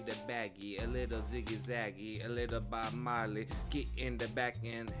need to get a baggie, a little ziggy zaggy, a little Bob Marley. Get in the back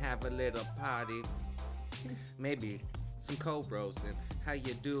and have a little party. Maybe some co-bros and how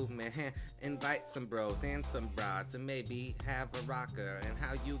you do, man. Invite some bros and some broads and maybe have a rocker. And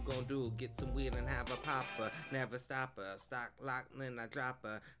how you gon' do? Get some weed and have a popper. Never stop her. Stock lock, then I drop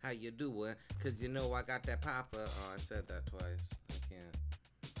her. How you doing? Cause you know I got that popper. Oh, I said that twice. I can't.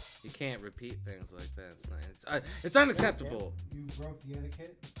 You can't repeat things like that. It's unacceptable. You broke the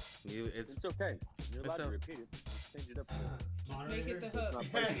etiquette. It's okay. You're allowed to repeat it. Just change it up. Make it the hook.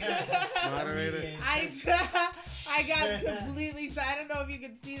 Moderator. I got completely. So I don't know if you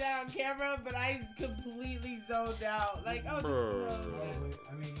can see that on camera, but I completely zoned out. Like, oh, just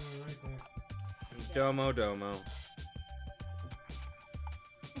I mean, you were right there. Domo. I'm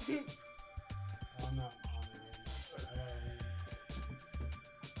not on there.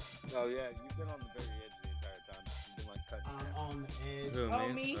 Oh yeah, you've been on the very edge the entire time. You've been like cutting. I'm on the edge. Who, Oh,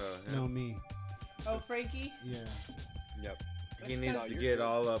 me? No, me. Oh, Frankie? Yeah. Yep. He needs to get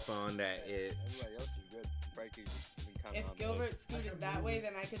all up on that edge. Everybody else is good. Frankie's been kind of If on the Gilbert edge. scooted that way,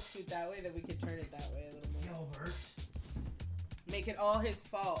 then I could scoot that way, then we could turn it that way a little more. Gilbert. Make it all his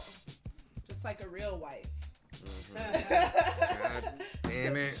fault. Just like a real wife. God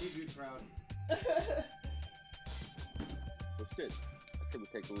damn it. Keep you proud. Well, shit. I said we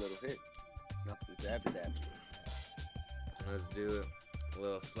take a little hit. Not this aberdabber. Let's do it. A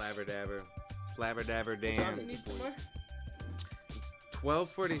little slabber dabber You damn. need some more?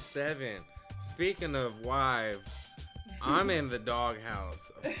 12:47. Speaking of wife, I'm in the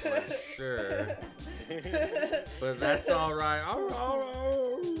doghouse for sure. But that's all right.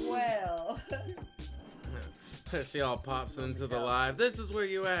 Well. She all pops into the live. This is where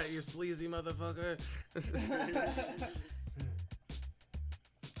you at, you sleazy motherfucker. I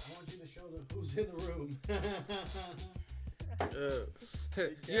want you to show them who's in the room.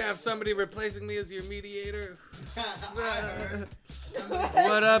 You have somebody replacing me as your mediator? What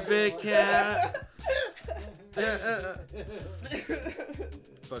What up, big cat?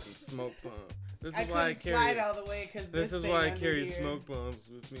 Fucking smoke bomb. This I is why I couldn't slide carry. all the way because This is thing why I under carry here, smoke bombs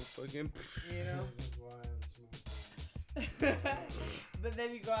with me. Fucking. You know. This is why I'm But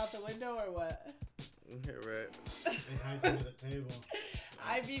then you go out the window or what? Yeah, right. They hide under the table.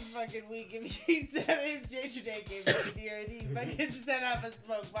 I'd be fucking weak if he said if JJ came in here and he fucking set up a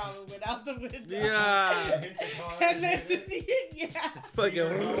smoke bomb and went out the window. Yeah. Hit the car And then hit it. yeah. Fucking.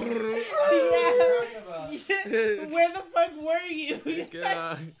 Yeah. Where the fuck were you?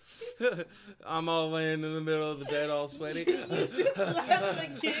 God. I'm all laying in the middle of the bed, all sweaty. You just left the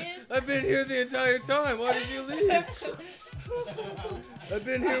kid? I've been here the entire time. Why did you leave? I've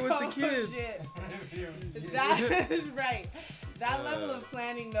been here with the kids. Shit. That is right. That level of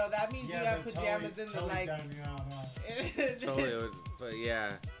planning, though, that means you have pajamas in the like. Totally, but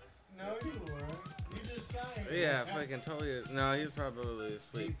yeah. No, you weren't. You just got here. Yeah, fucking totally. No, he's probably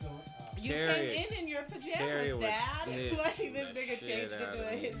asleep. You Terry- came in your pajamas, Terry would Dad. snitch Like this the nigga shit changed out into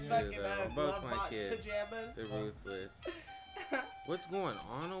of his me, fucking though. Both glove my box kids. pajamas. They're ruthless. What's going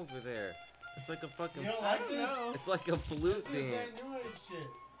on over there? It's like a fucking. You don't I like don't this? know. It's like a flute This is that dance. new age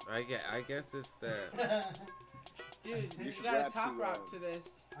shit. I guess it's the. Dude, You you should gotta rap top to, rock to this.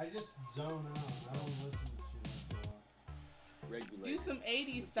 I just zone out. I don't listen to shit like that. Regulate. Do some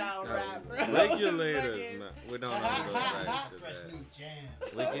 80s style No, rap, bro. regulators, Fucking- man. We don't have those rights to Fresh that. new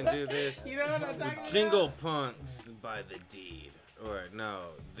jams. We can do this. You know what I'm talking about? Jingle Punks by the Deed. Or no,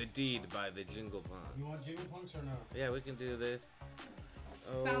 the Deed by the Jingle Punks. You want jingle punks or no? Yeah, we can do this.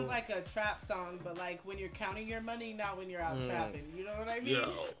 Oh. Sounds like a trap song, but like when you're counting your money, not when you're out trapping. You know what I mean? Yo,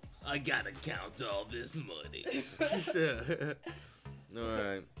 I gotta count all this money.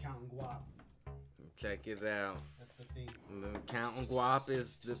 Alright, Counting guap. check it out. That's the theme. Counting guap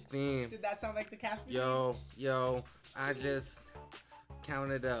is the theme. Did that sound like the cash machine? Yo, I just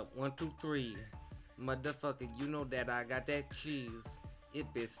counted up 1, 2, 3. Motherfucker, you know that I got that cheese. It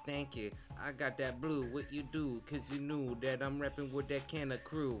be stanky. I got that blue. What you do? Cause you knew that I'm repping with that can of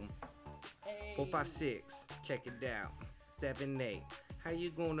crew. Hey. 4, 5, 6. Check it out. 7, 8. How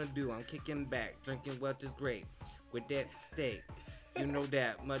you gonna do? I'm kicking back, drinking Welch's grape with that steak. You know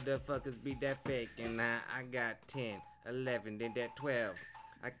that motherfuckers be that fake. And now I got 10, 11, then that 12.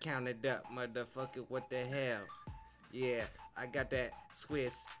 I counted up, motherfucker. What the hell? Yeah, I got that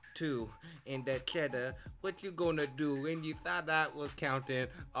Swiss too, and that cheddar. What you gonna do? And you thought I was counting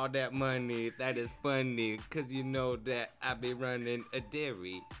all that money. That is funny, cause you know that I be running a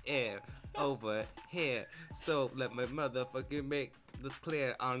dairy air over here. So let my motherfucker make this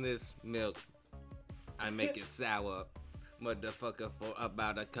clear on this milk. I make it sour, motherfucker, for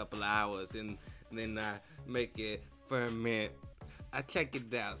about a couple of hours, and then I make it ferment. I check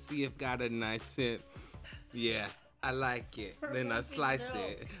it out, see if got a nice scent. Yeah, I like it. Then I slice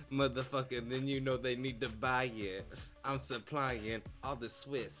it, motherfucker. Then you know they need to buy it. I'm supplying all the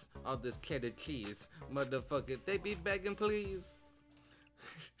Swiss, all this cheddar cheese, motherfucker. They be begging, please.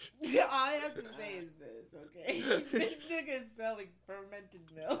 All I have to say is this, okay? This nigga's selling fermented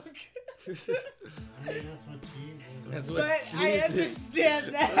milk. I mean, that's what cheese is. That's what But cheese I is. understand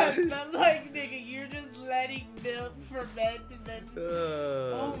that. But like, nigga, you're just letting milk ferment and then.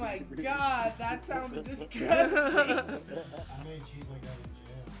 Oh my god, that sounds disgusting. I made cheese like that in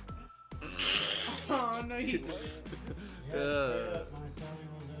jail. Oh no, you didn't. Yeah, straight up, my son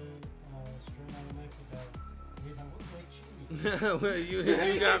was straight out of Mexico. He's like, we'll make cheese. Well,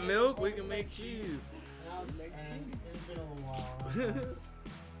 you got milk? We can make cheese. And it's been a little while. I'm like,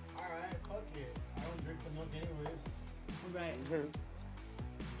 alright, fuck it. I don't drink the milk anyways. Right. Make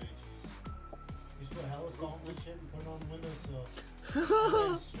cheese. Just put hella salt and shit and put it on the windowsill. And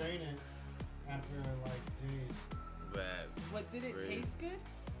then strain it after like days. That's What, did it great. taste good?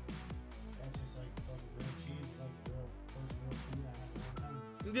 That's just like fucking real cheese. It's like the first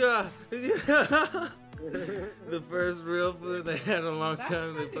real food I had in a long time. Yeah. The first real food they had in a long That's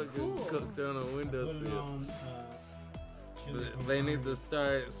time, they kinda fucking cool. cooked on a I put it windowsill. on chili They con need carne. to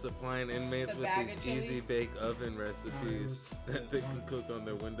start supplying inmates The with bag these of chili? easy bake oven recipes that they can cook on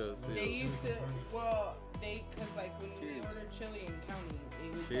their windowsills. They used to, well, cause like when we ordered chili in county,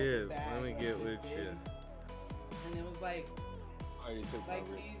 it was Cheers. like a bag Let me of get this with big. you. And it was like Already took my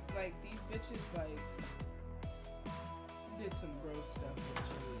risk. these bitches like did some gross stuff with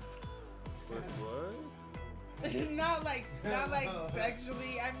chili. What? not like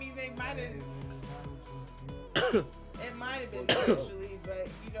sexually. I mean, they might Hey, have. man, It might have been sexually, but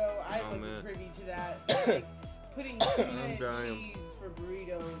you know, I Oh, wasn't man. privy to that. Like putting tuna and dying. cheese for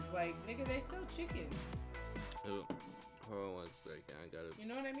burritos, like nigga, they sell chicken. Oh, hold on one second. I gotta. You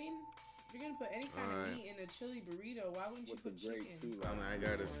know what I mean? If you're gonna put any kind Alright. of meat in a chili burrito, why wouldn't you With the put grape chicken? too. I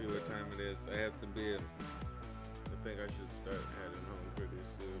gotta see what time it is. I have to be. I think I should start heading home pretty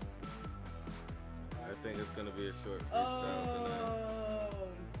soon. I think it's gonna be a short freestyle tonight. Oh,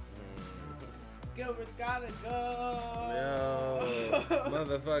 Gilbert's gotta go. Yo,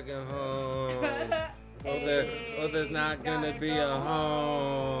 motherfucking home. There's not gonna gotta be go a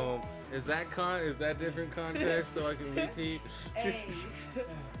home. Is that different context so I can repeat? Hey.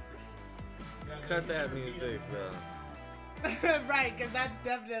 Cut that music, bro. Right, because that's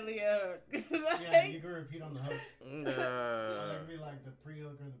definitely a. Yeah, you can repeat on the hook. Nah. That could be like the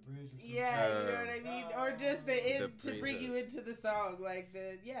pre-hook or the bridge or something. Yeah, you know what I mean, or just the end The to bring you pre-hook. into the song, like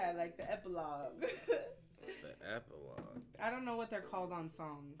the epilogue. The epilogue. I don't know what they're called on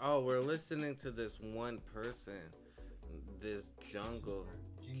songs. Oh, we're listening to this one person, this Jingle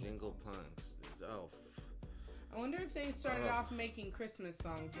Punks. Oh, I wonder if they started Oh. off making Christmas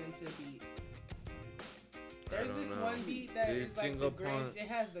songs into beats. I There's don't this know. one beat that These is like the Jingle Grinch. Punks. It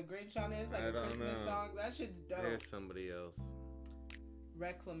has the Grinch on it. It's like I a don't Christmas know. song. That shit's dope. There's somebody else.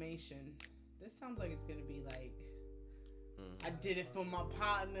 Reclamation. This sounds like it's gonna be like Mm. I did it for my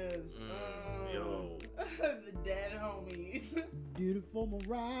partners. Yo. The dead homies. Did it for my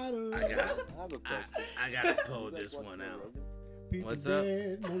rider. I got. I have a question. I gotta pull You guys this watch one Joe out. Rogan? People What's up?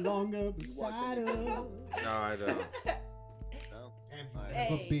 dead, no longer beside any- us. No, I don't. No? Have you Alright.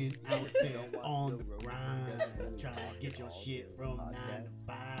 ever Hey. been out there Don't watch on Joe the Rogan. grind, trying to get your shit from 9 to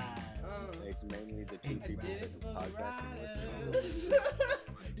 5? It's mainly the two I I people did that it do for the podcasting riders. I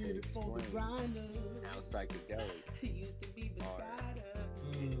did it for the grinders. how psychedelic Used to be beside us.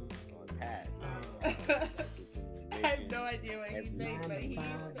 on pad. I have no idea what he's saying, but he's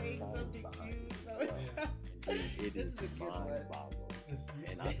saying something cute. So it's It This is is a good one. mind-boggling.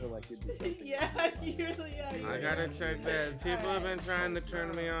 And I feel like it'd be something. yeah, you really are. I gotta check that. People have been trying to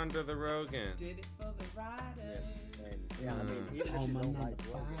turn me on to the Rogan. Did it for the riders. And yeah, I mean, even if On you my don't number like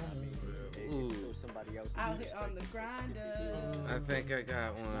Rogan, I mean, if Ooh. it was somebody else, Out you'd here on the expect it. grinder. I think I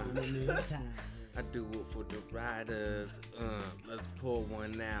got one. Grinding in time. I do it for the riders. Let's pull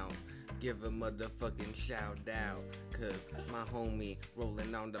one out. Give a motherfucking shout out. Cause my homie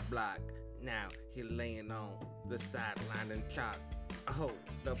rolling on the block. Now he laying on the sideline and chalk. Oh,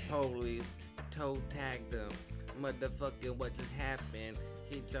 the police toe tagged him. Motherfucking what just happened?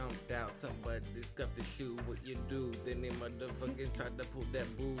 He jumped out, somebody scuffed the shoe. What you do? Then they motherfucking tried to pull that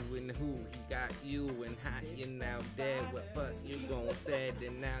boo and who? He got you and hot, you now dead. What fuck you gon' say?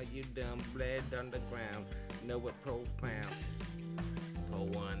 And now you done bled on the ground. Know it profound. Pull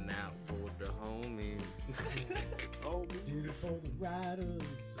one out for the homies. Oh, Did it for the riders.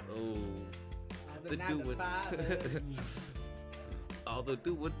 Oh, All the the do 9 to it. 5ers. All the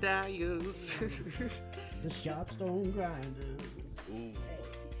do or diers. The Sharpstone grinders. Ooh.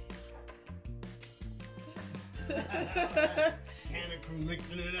 Canna Crew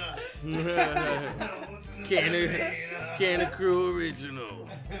mixing it up. Can of Crew original.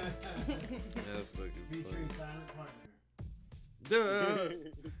 That's fucking Featuring funny. Silent Partner.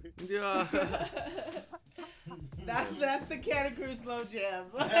 Yeah. That's the Canna Crew slow jam.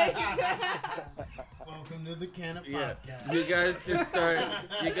 Welcome to the Canna Yeah. Podcast. You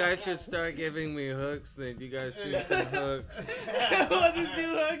guys should start giving me hooks. Then you guys see some hooks. We'll just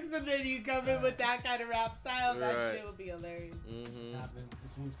do hooks and then you come in with that kind of rap style. That Right. shit will be hilarious. Mm-hmm.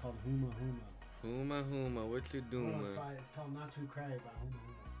 This one's called Huma Huma. Huma Huma, what you doing? It's called Not Too Cray by Huma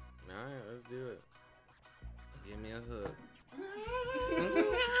Huma. Alright, let's do it. Give me a hook.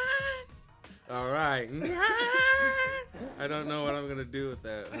 Alright. I don't know what I'm gonna do with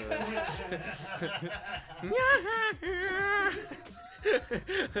that hook.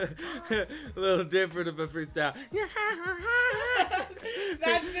 A little different of a freestyle.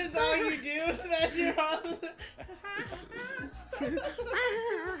 That's just all you do? That's your whole...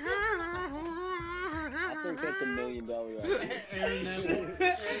 I think that's $1 million idea.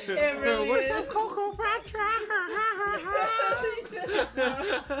 It really What's is. up, Coco Batra?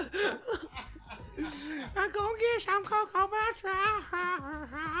 I'm gonna get some Coco Batra.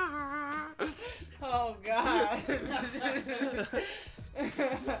 Oh, God.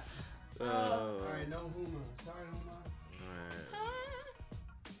 Alright, no Huma. Sorry, Huma.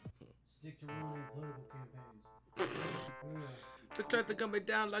 Stick to running political campaigns. The truck to coming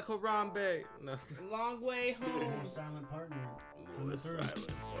down like Harambe. No. Long way home. Silent partner. More silent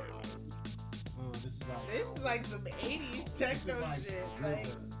partner. This is like This is like some 80s techno shit. Like,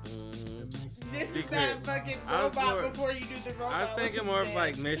 this is Secret. that fucking I was robot more- before you do the robot. I was thinking with more of the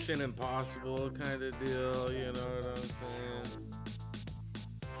like band. Mission Impossible kind of deal, you know what I'm saying?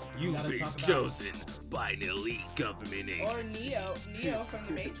 You've gotta been talk about- chosen by an elite government Or agency. Neo from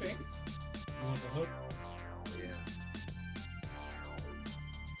the Matrix. You want the hook? Yeah.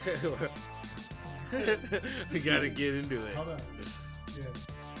 We gotta get into it. Hold up. Yeah.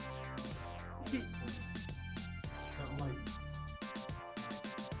 Something like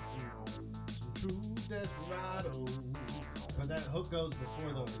some true desperados. But that hook goes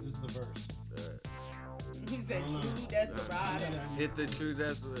before those. This is the verse. He said Hold on. true desperado. Hit the true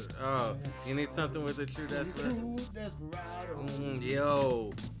desperate. Oh, you need something with the true desperate. True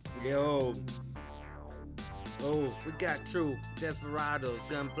desperado. Yo. Oh, we got true desperados,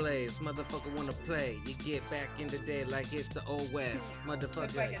 gunplays. Motherfucker wanna play. You get back in the day like it's the old west.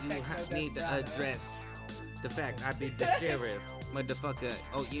 Motherfucker, like a you techno need to desperado. address the fact I be the sheriff. Motherfucker,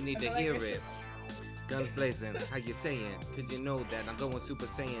 oh, you need to I like hear that it. Guns blazing, how you saying? Cause you know that I'm going Super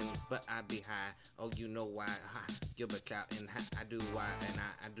Saiyan, but I be high. Oh, you know why? Give a clout and I do why, and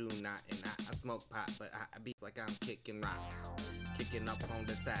I do not, and I smoke pot, but I be like I'm kicking rocks, kicking up on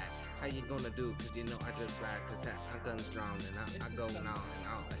the side. How you gonna do? Cause you know I just ride, cause I guns drawn, and I go now, and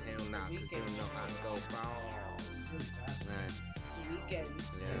all the hell now, cause you know I go far. Right. Weekends.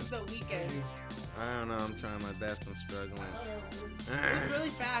 Yeah. It's the weekend. I don't know. I'm trying my best. I'm struggling. It's really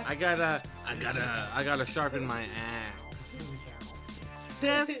fast. I gotta sharpen my axe.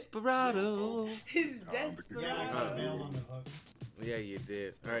 Desperado. He's Yeah, I desperado. got a nail on the hook. Yeah, you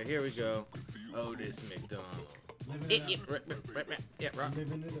did. All right, here we go. Otis McDonald. Living it up. Yeah, right.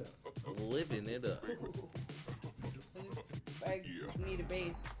 Living it up. Living it up. I need a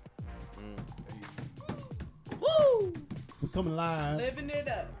bass. Woo! We're coming live Living it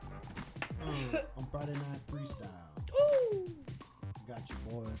up. on Friday Night Freestyle. Ooh. Got your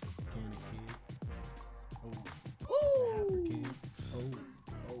boy, Canna Kid. Oh, Ooh. Rapper Kid. Oh,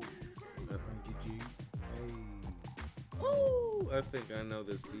 Frankie G. Hey, Ooh! I think I know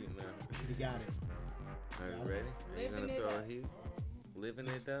this beat now. you got it. Are you ready? Are you Living gonna it throw a up. heat? Living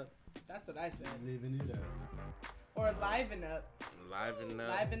it up? That's what I said. Living it up. Or liven up. Liven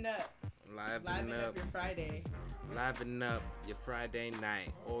up. Liven up. Liven Liven up. up your Friday. Liven up your Friday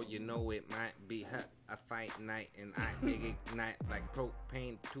night, or you know it might be a fight night, and I ignite like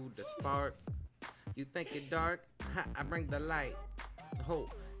propane to the spark. You think it dark? Ha, I bring the light, ho,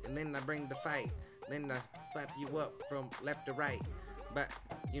 and then I bring the fight. Then I slap you up from left to right. But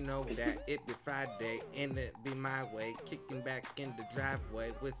you know that it be Friday, and it be my way, kicking back in the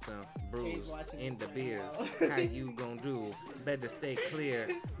driveway with some brews watching in this the right beers. now. How you gonna do? Better stay clear.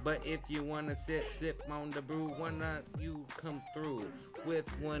 But if you wanna sip on the brew, why not you come through with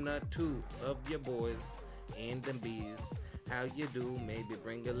one or two of your boys and them bees? How you do? Maybe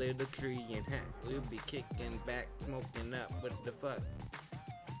bring a little tree and we'll be kicking back, smoking up. What the fuck?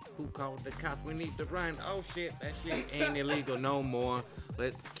 Who called the cops? We need to run. Oh shit, that shit ain't illegal no more.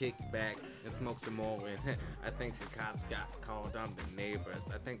 Let's kick back and smoke some more. And I think the cops got called on the neighbors.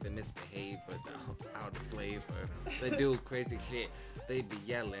 I think they misbehaved with the out of flavor. They do crazy shit. They be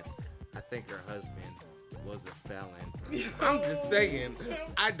yelling. I think her husband was a felon. I'm just saying.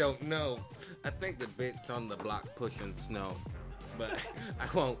 I don't know. I think the bitch on the block pushing snow. but I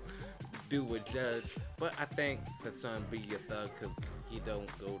won't do a judge. But I think the son be a thug because he don't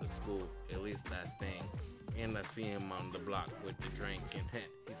go to school. At least I think. And I see him on the block with the drink and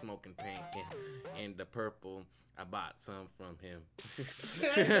he's smoking pink and the purple. I bought some from him.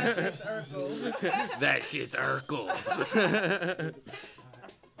 That shit's Urkel. That shit's Urkel.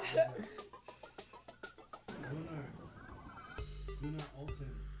 Gunnar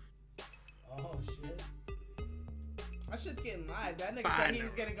Olsen. Oh shit. My shit's getting live. That nigga said he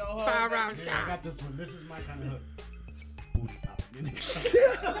was gonna go home. 5 round Yeah, I got this one. This is my kind of hook.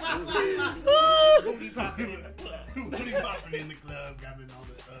 Booty popping in the club. Booty popping in the club. Grabbing all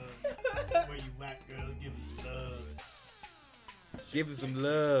the where you whack girls, give them some love. Give him some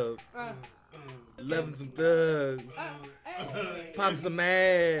love. Loving some thugs. Hey. Popping some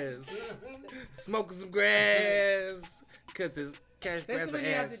ass. Smoking some grass. Cause it's cash This grass is when and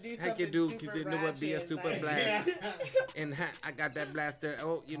you have to ass. do How you something do? super Cause you know what be a ratchet, super like- blast. And I got that blaster.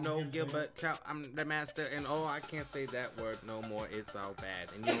 Oh, you know Gilbert Trout. I'm the master. And oh, I can't say that word no more. It's all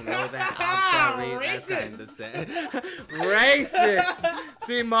bad. And you know that. I'm sorry. That's kind of sad. Racist.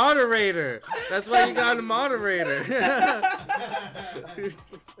 See, moderator. That's why you got a moderator.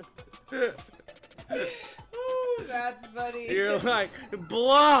 Ooh, that's funny. You're like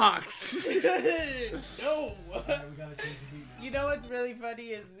blocked. No. We gotta change the beat now. You know what's really funny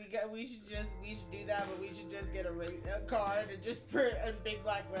is we should do that, but we should just get a card and just put in big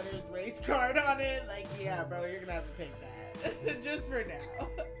black letters race card on it. Like, yeah, bro, you're gonna have to take that just for now.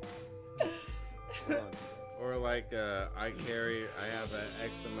 Or like I have an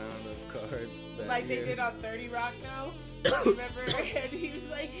X amount of cards. That Like they year. did on 30 Rock now. Remember? And he was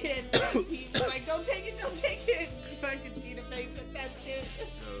like, and Pete was like, don't take it. Fucking Tina Fey took that shit.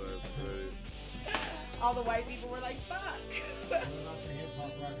 Oh, that's funny. All the white people were like, fuck. What about the hip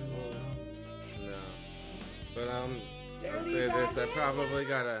hop rock and roll? No. But I'll Dirty say this. I Diana. probably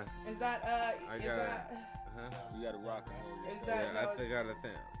gotta. Is that, I is gotta. that, Huh? You gotta rock and roll. is that, Yeah, no, I think I gotta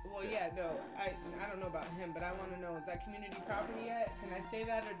think. well, yeah, no, I don't know about him, but I want to know, is that community property yet? Can I say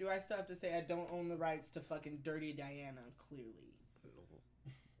that, or do I still have to say I don't own the rights to fucking Dirty Diana, clearly?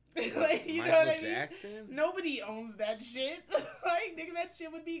 Like, you know Michael what I mean? Jackson? Nobody owns that shit. Like, nigga, that shit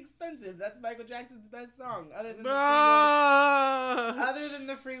would be expensive. That's Michael Jackson's best song, other than the other than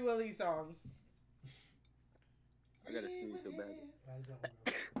the Free Willy song. I gotta see you so bad. How does that one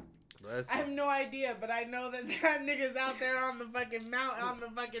go? Bless I have him. no idea, but I know that nigga's out there on the fucking mount, on the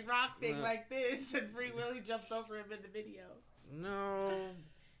fucking rock thing like this, and Free Willy jumps over him in the video. No.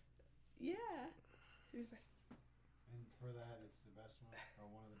 Yeah. He's like, And for that, it's the best one, or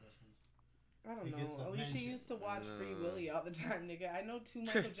one of the best ones. I don't He gets know. the Alicia mention. used to watch Free No. Willy all the time, nigga. I know 2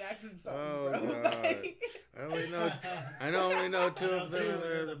 Michael Jackson songs, Oh, bro. God. Like, I only know 2 of them, and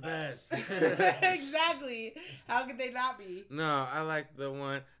they're the best. exactly. How could they not be? No, I like the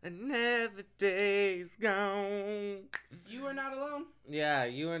one. Another day's gone. You Are Not Alone. Yeah,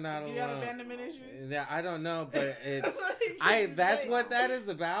 you are not Do alone. you have abandonment issues? Yeah, I don't know, but it's Like, that's like- what that is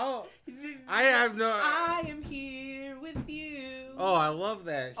about. I have no. I am here with you. Oh, I love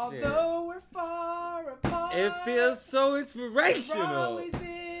that shit. Although we're far apart, It feels so you're inspirational. always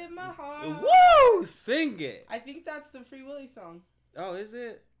in my heart. Woo! Sing it. I think that's the Free Willy song. Oh, is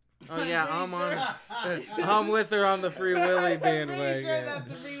it? Oh I'm yeah, pretty I'm on. sure. I'm with her on the Free Willy I'm pretty bandwagon. sure that's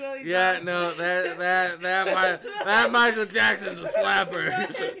the Free Willy Yeah, song. no, that Michael Jackson's a slapper.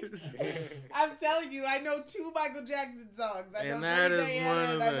 I'm telling you, I know 2 Michael Jackson songs. I know And that Dirty is Diana, one of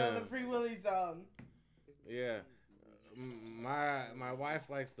and I know them. the Free Willy song. Yeah. My wife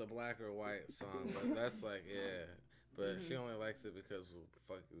likes the Black or White song, but that's like, yeah. But she only likes it because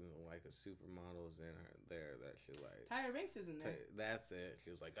fucking like a supermodel's in her there that she likes. Tyra Banks is in there. That's it.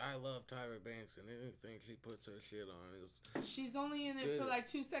 She was like, I love Tyra Banks, and anything she puts her shit on is. She's only in it Good. for like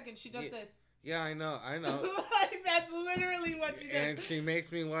 2 seconds. She does this. Yeah, I know. Like, that's literally what she does. And she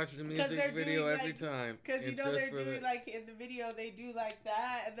makes me watch the 'Cause music they're video doing, every like- time. Because you It's know just they're for doing the- like in the video they do like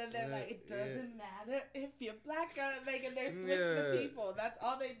that, and then they're Yeah, like, it yeah. doesn't matter if you're black, like, and they're switch Yeah. the people. That's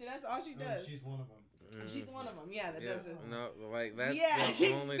all they do. That's all she does. She's one of them. She's one of them. Yeah, that Yeah, does it. no, like that's Yeah,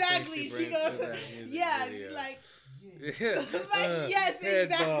 the only exactly. thing she She brings goes, to that music yeah, video. she's like, Yeah. like yes, head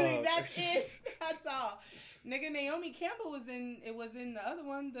exactly. bob. That's it. That's all. Nigga, Naomi Campbell was in. It was in the other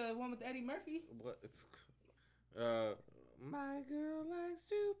one, the one with Eddie Murphy. What? It's, my girl likes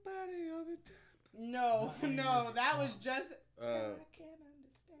to party all the time. No, no, that was just. Uh, I can't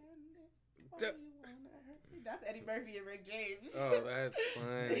understand it. Why d- you wanna hurt me? That's Eddie Murphy and Rick James. Oh, that's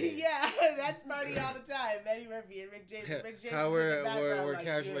funny. Yeah, that's funny all the time. Eddie Murphy and Rick James. Rick James How is in the background we're like,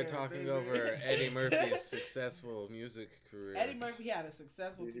 casually yeah, talking baby. over Eddie Murphy's successful music career. Eddie Murphy had a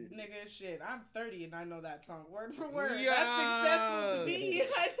successful nigga. Shit, I'm 30 and I know that song word for word. Yeah. That's successful to me.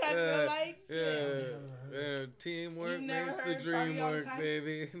 I feel like teamwork You never makes the heard dream Party All the work, Time?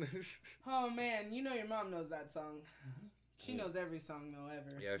 baby. Oh man, you know your mom knows that song. She knows every song though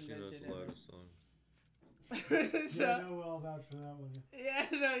ever. Yeah, she knows invented a lot ever. of songs. So, Yeah, I know I'll vouch for that one. yeah,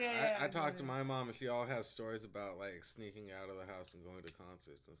 no, yeah. I talked to my mom and she all has stories about like sneaking out of the house and going to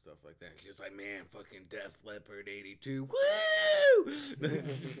concerts and stuff like that. And she was like, man, fucking Def Leppard 82. Woo!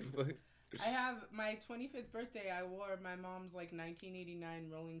 I have my 25th birthday. I wore my mom's like 1989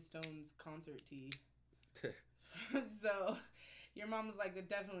 Rolling Stones concert tee. So your mom was like, "That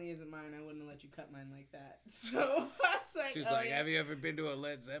definitely isn't mine. I wouldn't let you cut mine like that." So I was like, She's oh, like, yeah. have you ever been to a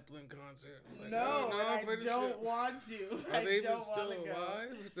Led Zeppelin concert? It's like, No, oh, I I'm pretty don't sure. want to. Are I they even don't still wanna go.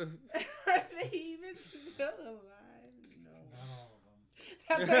 alive? Are they even still alive? No. Not all of them.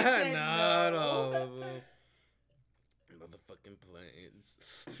 That's what I said, Not no. all of them. Motherfucking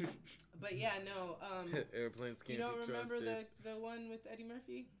planes. But yeah, no. Airplanes can't You don't be remember trusted. the one with Eddie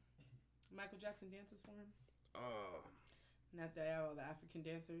Murphy? Michael Jackson dances for him. Oh. Not they have all the African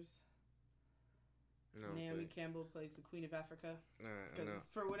dancers. No, Naomi please. Campbell plays the Queen of Africa. Because No.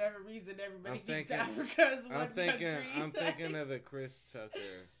 for whatever reason, everybody I'm thinks thinking- Africa is one country. I'm thinking of the Chris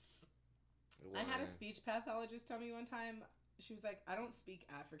Tucker. I had a one. speech pathologist tell me one time. She was like, "I don't speak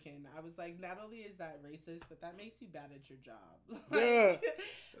African." I was like, "Not only is that racist, but that makes you bad at your job." Yeah.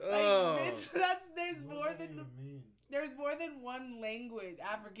 Oh. bitch, there's more than one language,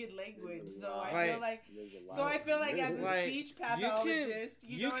 African language. So I feel like as a Like, speech pathologist,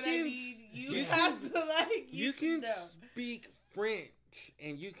 you know what I mean. You can have to like you can know. speak French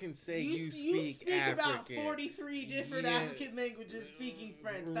and you can say You speak speak about African. 43 different Yeah. African languages speaking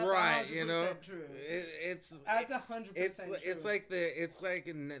French. That's Right, 100% you know, true. it's 100% it's true. it's like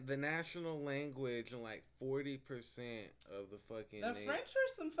the national language and like 40% of the fucking. The French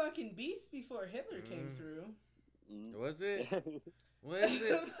were some fucking beasts before Hitler came through. Was it? Was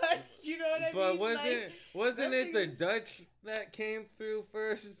it? Like, you know what I But mean? wasn't it the things- Dutch that came through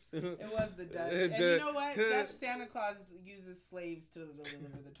first? It was the Dutch. And you know what? Dutch Santa Claus uses slaves to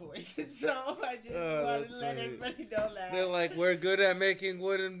deliver the toys. So I just wanted to let everybody know that. They're like, we're good at making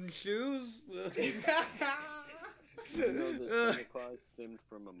wooden shoes. You know that Santa Claus stemmed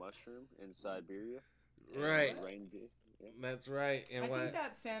from a mushroom in Siberia? Right. Reindeer. Yeah. That's right. And I what? think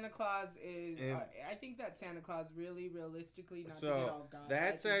that Santa Claus is. And- I think that Santa Claus really, realistically, not So, to get all God.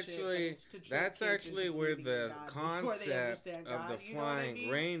 that's actually where the concept of the flying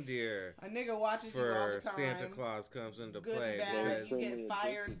reindeer A nigga watches you all for the time. Santa Claus comes into Good play and bad, because you get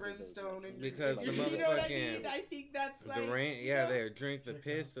fire and brimstone, and Because the you know what I motherfucking- mean? I think that's like they drink the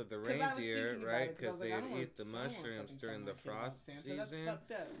piss of the 'Cause I was reindeer, thinking about right? it, 'cause I Because was like, they I don't wanna- eat the I don't wanna mushrooms fucking during tell the my kid about frost Santa. That's season,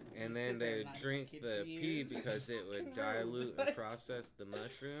 fucked up. and You then sit there they and lie to my drink kid the for pee years. because it would Fucking dilute rude. and process the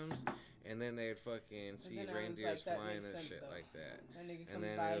mushrooms, and then they'd fucking see then I was reindeers like, that flying makes and sense, shit though. like that. That nigga comes And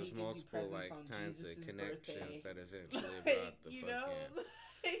then by, there he was gives you multiple presents like on kinds of Jesus' connections birthday. that eventually Like, brought the you fucking. know?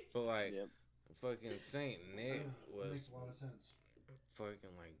 But like, Yep. fucking Saint Nick was Makes a lot of sense.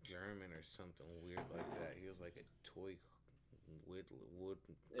 fucking like German or something weird like that. He was like a toy wood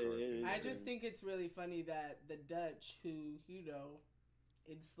carpenter. I just think it's really funny that the Dutch, who, you know,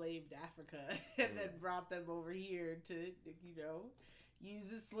 enslaved Africa and then brought them over here to, you know,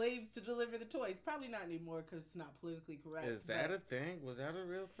 use as slaves to deliver the toys. Probably not anymore because it's not politically correct. Is that but a thing? Was that a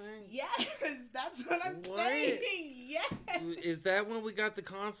real thing? yes, that's what I'm What? saying. Yes. Is that when we got the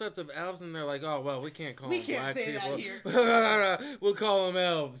concept of elves and they're like, oh, well, we can't call We them can't black say that people. here. We'll call them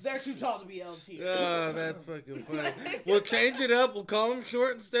elves. They're too tall to be elves here. Oh, that's fucking funny. We'll change it up. We'll call them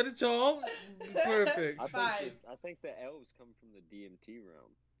short instead of tall. Perfect. Fine. I think the elves come from the DMT realm.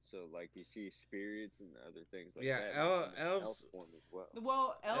 So, like, you see spirits and other things like Yeah, that. elves- elf form as well.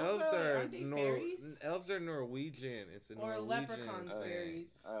 Well, elves are, aren't they fairies? Elves are Norwegian. It's a Or Norwegian leprechauns, thing. fairies.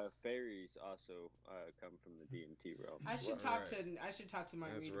 Fairies also come from the DMT realm. I as should well. talk to my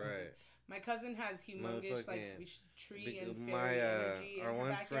That's read about right. this. My cousin has humongous like Motherfucking- tree and My fairy energy in our her one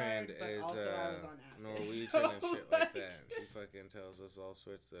backyard, friend but is also I was on acid. Norwegian So, and shit like like- that. She fucking tells us all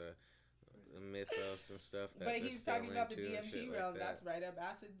sorts of mythos and stuff. That But they're he's still talking about the into and DMT shit realm. like that. That's right up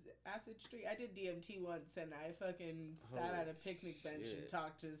acid street. I did DMT once, and I fucking sat Holy at a picnic bench and shit.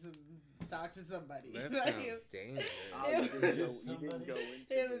 talked to somebody. That Like, sounds dangerous. Oh, It you was- didn't go into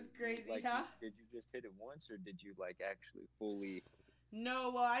it was crazy, like, huh? Did you just hit it once, or did you like actually fully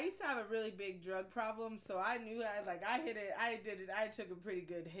No, well, I used to have a really big drug problem, so I knew I hit it. I did it. I took a pretty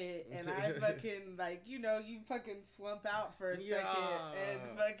good hit, and I fucking you fucking slump out for a second,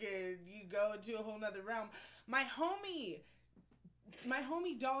 and fucking you go into a whole nother realm. My homie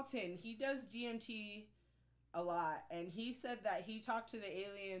Dalton, he does DMT a lot, and he said that he talked to the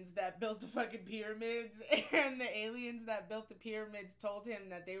aliens that built the fucking pyramids, and the aliens that built the pyramids told him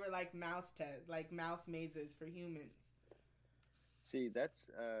that they were like mouse mazes for humans. See, that's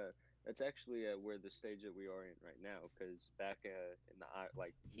actually where the stage that we are in right now. Because back in the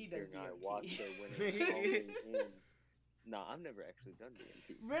he does during DMT. ayahuasca, when it's all in. No, I've never actually done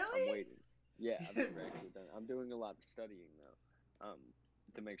DMT. Really? I'm waiting. Yeah, I've never actually done it. I'm doing a lot of studying though,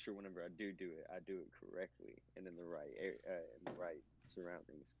 to make sure whenever I do it, I do it correctly and in the right in the right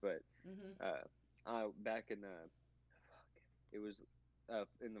surroundings. But I back in it was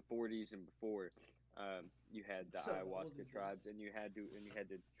in the 40s and before. You had the ayahuasca tribes, and you had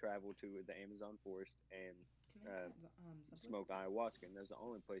to travel to the Amazon forest and smoke ayahuasca, and that's the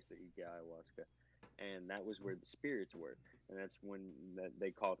only place that you get ayahuasca, and that was where the spirits were, and that's when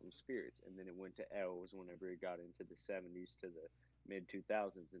they called them spirits, and then it went to elves whenever it got into the 70s to the mid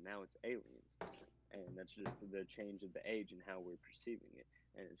 2000s, and now it's aliens, and that's just the change of the age and how we're perceiving it,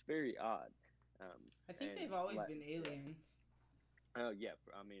 and it's very odd. I think they've always been aliens. Yeah.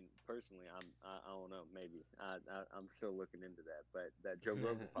 I mean, personally, I don't know. Maybe I'm still looking into that. But that Joe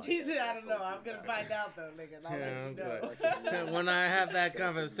Rogan podcast. He said, "I don't know. I'm gonna find out though, nigga. I'll let you know." Like, when I have that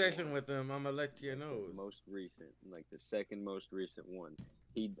conversation with him, I'm gonna let you know. Most recent, like the second most recent one,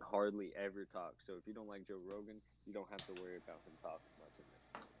 he hardly ever talks. So if you don't like Joe Rogan, you don't have to worry about him talking much in it.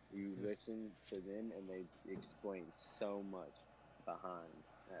 You listen to them, and they explain so much behind.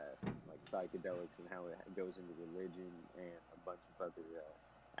 Like psychedelics and how it goes into religion and a bunch of other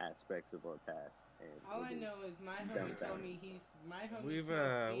aspects of our past. And all I know is my homie told me we've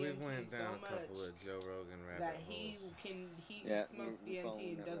went down a couple of Joe Rogan rabbit that he smokes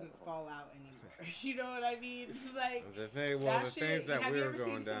DMT and doesn't fall out anymore. You know what I mean? Like the things that we were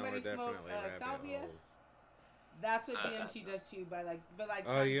going down were definitely rabbit holes. That's what DMT does to you but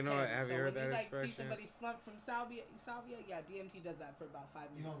oh, you know what? Have you heard that you expression? See somebody slump from salvia, yeah, DMT does that for about 5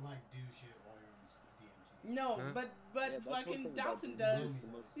 minutes. You don't do shit while you're on DMT. No, but fucking Dalton does.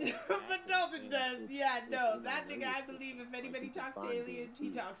 But Dalton does. Yeah, no, that nigga. I believe if anybody talks to aliens,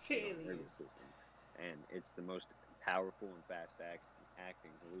 he talks to aliens. And it's the most powerful and fast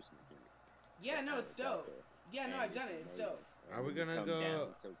acting hallucinogen. Yeah, no, it's dope. Yeah, no, I've done it. It's dope. Are we gonna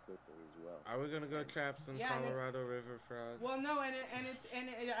go? So quickly as well. Are we gonna go trap some Colorado River frogs? Well, no, and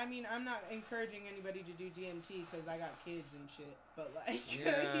I mean, I'm not encouraging anybody to do DMT because I got kids and shit. But like, you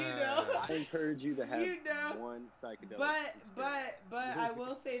know, I encourage you to have one psychedelic. But I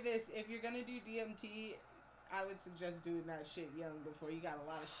will say this: if you're gonna do DMT, I would suggest doing that shit young before you got a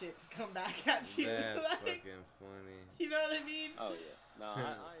lot of shit to come back at you. That's fucking funny. You know what I mean? Oh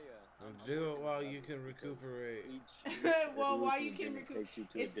yeah. No, do it while you can recuperate. Well, while you can recuperate, takes you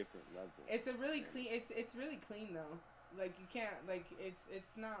to a different level. It's a really clean. It's really clean though. Like you can't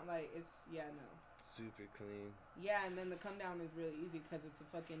it's not like it's no. Super clean. Yeah, and then the come down is really easy because it's a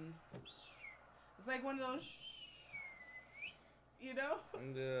fucking. It's like one of those. You know?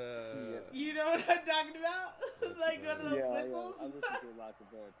 You know what I'm talking about? Like one of those whistles. I listen to lots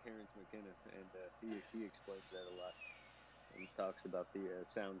of Terrence McKenna, and he explains that a lot. He talks about the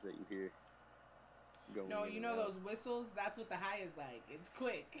sounds that you hear. No, you know those whistles? That's what the high is like. It's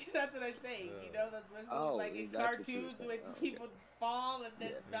quick. That's what I'm saying. You know those whistles like in cartoons when people fall and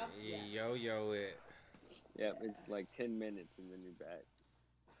then bounce. Yo it. Yeah, it's like 10 minutes and then you're back.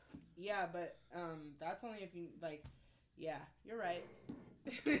 Yeah, but that's only if you like. Yeah, you're right.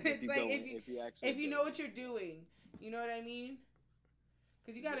 It's like if you know what you're doing, you know what I mean?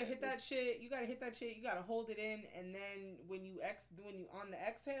 Because you gotta hit that shit. You gotta hold it in, and then when you on the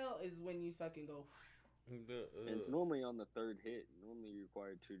exhale is when you fucking go. And it's normally on the third hit. Normally you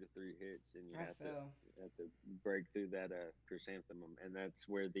require 2 to 3 hits, and you have to break through that chrysanthemum, and that's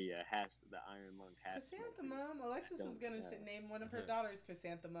where the iron lung has. Chrysanthemum. Alexis was gonna name one of her daughters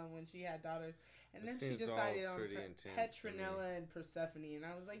Chrysanthemum when she had daughters, and then she decided on Petronella and Persephone, and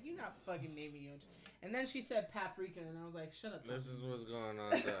I was like, "You're not fucking naming your." And then she said Paprika, and I was like, "Shut up." This is what's going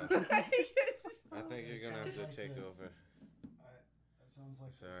on, though. I think you're gonna have to take over. That sounds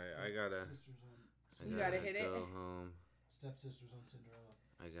like. Sorry, I gotta. You gotta hit it. Go home. Stepsisters on Cinderella.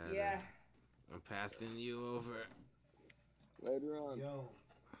 I gotta. Yeah. I'm passing you over. Later on. Yo.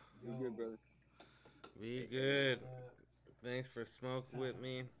 Be good, brother. Be good. Thanks for smoke with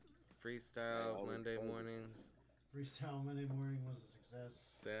me. Freestyle Monday mornings. Freestyle Monday morning was a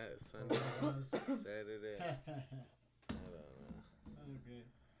success. Sunday. Saturday. I don't know. Okay.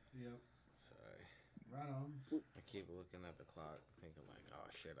 Yep. Sorry. Right on. I keep looking at the clock, thinking like, oh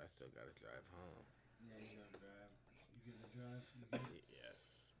shit, I still gotta drive home. Yeah, you gotta drive. You get the drive? You get it?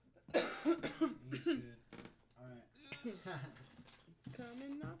 Yes. He's good. Alright. Come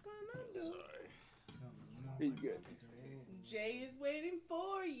and knock on the door. Sorry. He's good. Jay is waiting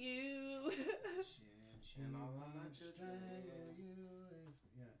for you. And all I'm strangle you.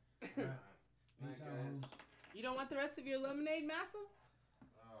 Yeah. Alright. Peace out, homes. You don't want the rest of your lemonade, massa?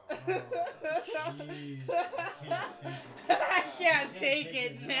 Jeez. I can't take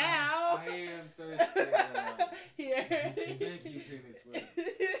it now. I am thirsty. Here. Thank you, Penny Sweat.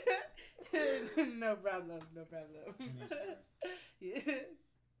 No problem. No problem. Yeah.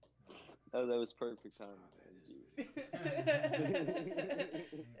 Oh, that was perfect timing.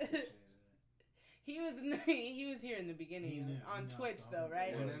 He was here in the beginning on Twitch though,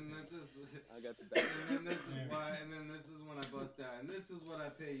 right? And then this is I got the back. and then this is why. And then this is when I bust out. And this is what I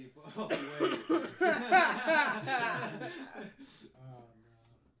pay you for. Oh wait.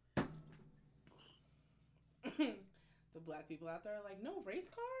 Oh The black people out there are like, no race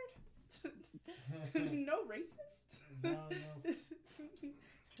card, no racist. no.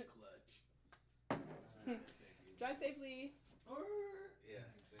 Clutch. Drive safely.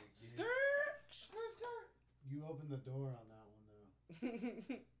 Yes, thank you. Skirt. You opened the door on that one though,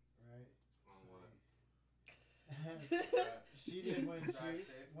 right? On what? She did when Drive she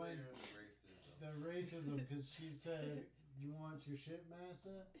safely when or the racism? because she said, "You want your shit,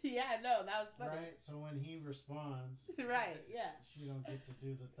 massa?" Yeah, no, that was funny. Right. So when he responds, Right, yeah. she don't get to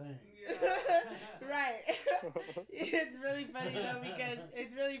do the thing. Right. It's really funny though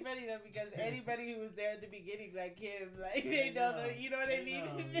because anybody who was there at the beginning, like him, like they know the, you know what I mean?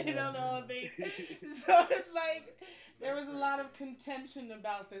 They know the whole thing. So it's like there was a lot of contention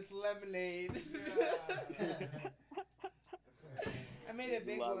about this lemonade. I made a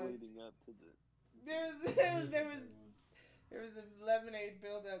big one. Leading up to the... There was a lemonade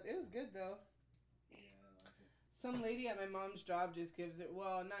build up. It was good though. Yeah, I like it. Some lady at my mom's job just gives it.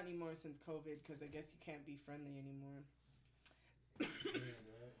 Well, not anymore since COVID, because I guess you can't be friendly anymore.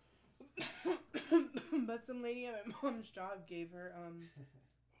 But some lady at my mom's job gave her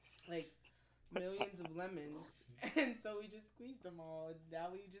like millions of lemons, and so we just squeezed them all. And now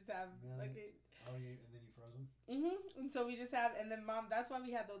we just have like it. Oh, and then you froze them. And so we just have, and then mom. That's why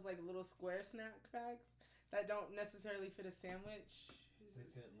we had those like little square snack bags that don't necessarily fit a sandwich. They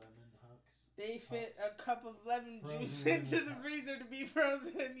fit lemon hucks. They fit a cup of lemon Frozen juice lemon into the hucks. freezer to be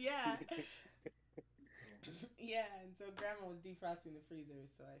frozen. Yeah. Cool. Yeah, and so grandma was defrosting the freezer,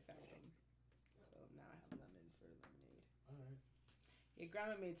 so I found them. So now I have lemon for lemonade. Alright. Yeah,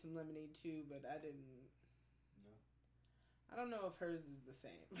 grandma made some lemonade too, but I didn't. No. I don't know if hers is the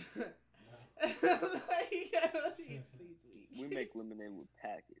same. No. Like, I don't think it's weak. We make lemonade with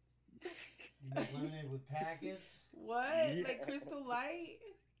packets. You make lemonade with packets? What? Yeah. Like Crystal Light?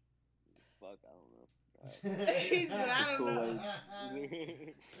 Fuck, I don't know. He said, I don't know.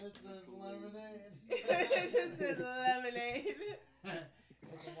 It says lemonade. It just says lemonade.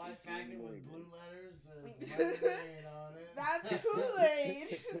 It's a white packet with blue letters. Says lemonade on it. That's Kool-Aid.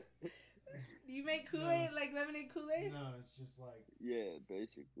 Do you make Kool-Aid, like lemonade Kool-Aid? No, it's just like. Yeah,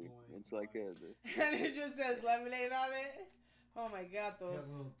 basically. It's like And it just says lemonade on it? Oh my god, It's those. got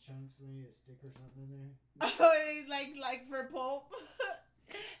little chunks, maybe a stick or something in there. Oh, and it's like for pulp.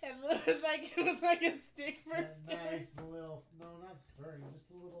 It looked like it was like a stick for It's a stirring. nice little, no, not stirring, just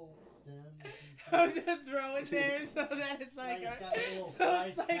a little stem. I'm just throw it there so that it's like, It's got a little so spice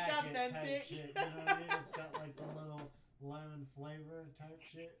it's like packet authentic. type shit. You know what I mean? It's got like the little lemon flavor type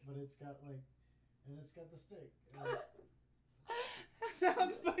shit, but it's got like, and it's got the stick. That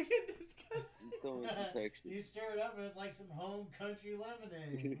sounds fucking disgusting. Throwing some texture. You stir it up and it's like some home country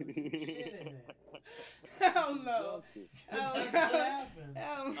lemonade with some shit in it. Hell no. That's what Hell happened.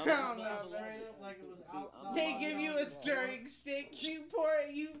 Hell It's no. like straight up like it was outside. They give you a stirring stick. You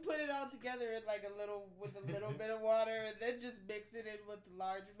put it all together in like with a little bit of water, and then just mix it in with the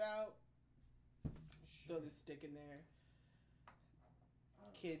large amount. Throw the stick in there.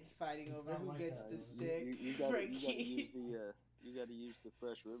 Kids fighting It's over not who like gets that. the You stick. You gotta use the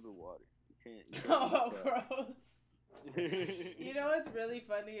fresh river water. You can't Oh, use that. gross. You know what's really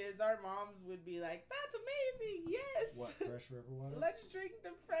funny is our moms would be like, "That's amazing, yes. What, fresh river water? Let's drink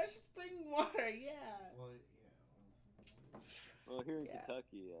the fresh spring water, yeah." Well, Well, here in Yeah.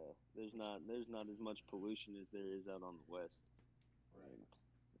 Kentucky, there's not as much pollution as there is out on the west.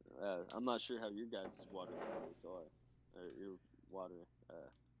 right. I'm not sure how your guys' water qualities are, or your water.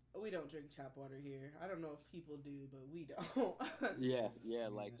 We don't drink tap water here. I don't know if people do, but we don't. Yeah.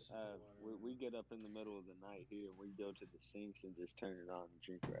 Like we get up in the middle of the night here, and we go to the sinks and just turn it on and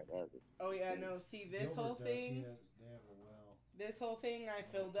drink right out of it. Oh yeah, no. See, this whole thing. They have a well. This whole thing I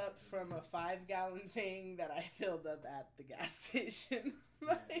filled up from a 5-gallon thing that I filled up at the gas station.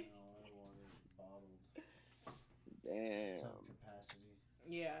 Like, no, that water's bottled. Damn. Some capacity.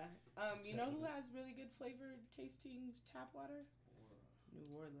 Yeah. You know who has really good flavored tasting tap water? New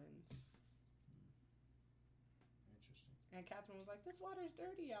Orleans. Interesting. And Catherine was like, "This water's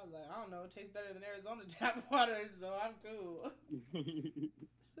dirty." I was like, "I don't know. It tastes better than Arizona tap water, so I'm cool."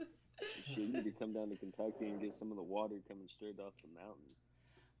 Shit, you need to come down to Kentucky and get some of the water coming straight off the mountain.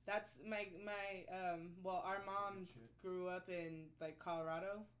 That's my well, our moms grew up in like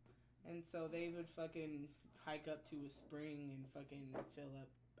Colorado, and so they would fucking hike up to a spring and fucking fill up.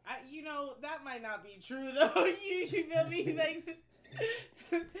 That might not be true though. you feel me? Like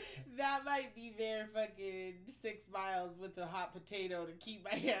that might be their fucking 6 miles with a hot potato to keep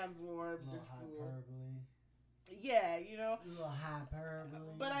my hands warm to school. Hyperbole. Yeah, A little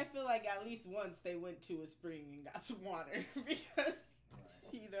hyperbole. But I feel like at least once they went to a spring and got some water because,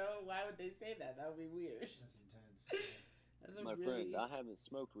 why would they say that? That would be weird. That's intense. Yeah. My friend, I haven't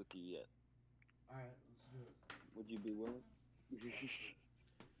smoked with you yet. All right, let's do it. Would you be willing? Please,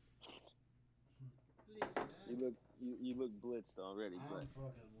 you look blitzed already. I'm But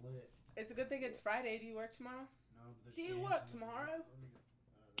fucking lit. It's a good thing it's Friday. Do you work tomorrow? No, but there's Do you games work in the- tomorrow?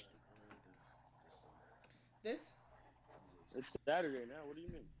 This? it's Saturday now. What do you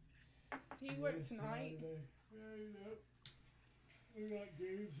mean? Do you work tonight? Yeah, we got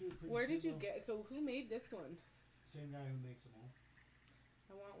games here. Where did you get? Who made this one? Same guy who makes them all.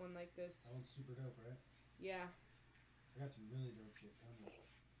 I want one like this. That one's super dope, right? Yeah. I got some really dope shit coming.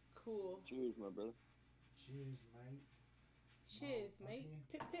 Cool. Cheers, my brother. Cheers, mate. Cheers, mate.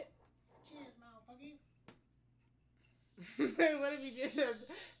 Pip pip. Cheers, motherfucker. What if you just said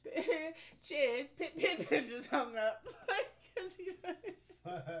cheers, pip pip, and just hung up?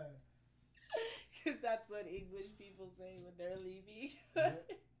 Because that's what English people say when they're leaving.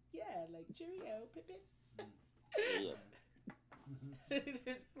 Yeah, like cheerio, pip pip. Yeah.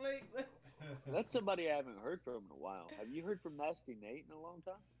 Just click. That's somebody I haven't heard from in a while. Have you heard from Nasty Nate in a long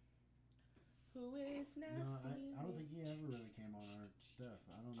time? Who is Nasty? No, I don't think he ever really came on our stuff.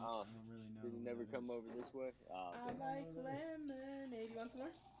 I don't really know. Did he never come over this way? I like lemonade. You want some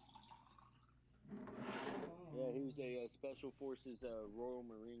more? Yeah, he was a Special Forces Royal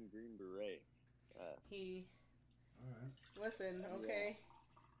Marine Green Beret. All right. Listen, okay.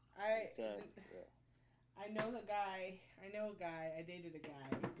 Yeah. I know a guy. I dated a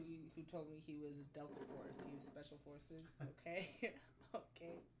guy who told me he was Delta Force. He was Special Forces. Okay,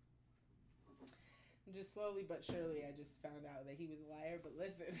 okay. And just slowly but surely, I just found out that he was a liar. But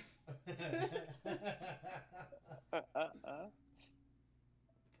listen.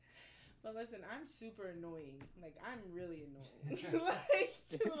 But listen, I'm super annoying. Like, I'm really annoying.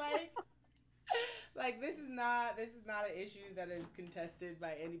 like this is not an issue that is contested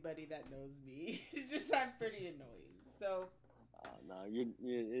by anybody that knows me. It's just I'm pretty annoying. So. No,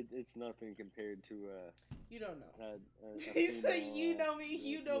 it's nothing compared to. You don't know. He's like, you know me.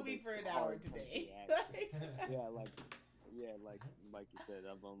 You know me for an hour today. like you said,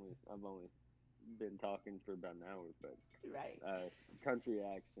 I've only been talking for about an hour, but right. Country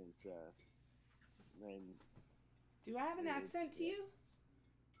accents. And do I have an accent to you?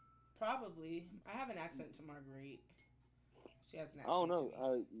 Probably. I have an accent to Marguerite. She has an accent. Oh no.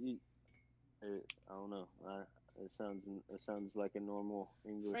 To me. I don't know. It sounds like a normal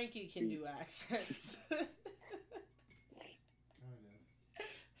English. Frankie can do accents. Kind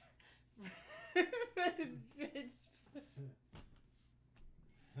it's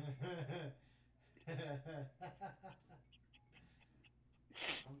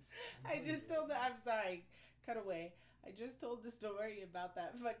I just told I'm sorry. Cut away. I just told the story about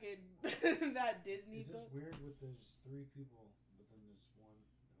that fucking that Disney Is this book. weird with there's 3 people, but then there's only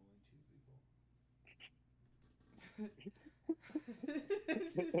 2 people?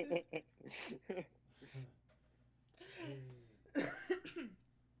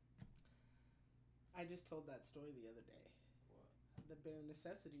 I just told that story the other day. What? The Bare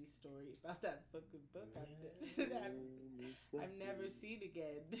Necessities story about that fucking book I've never seen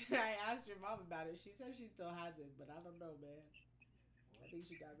again. I asked your mom about it. She said she still has it, but I don't know, man. I think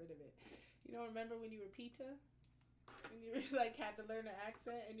she got rid of it. You know, remember when you were Pita? And you were like had to learn an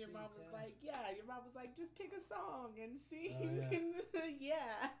accent, and your mom was like, "Yeah." Your mom was like, "Just pick a song and sing."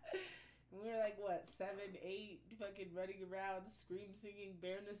 Yeah. And we were like, what, 7, 8, fucking running around, scream singing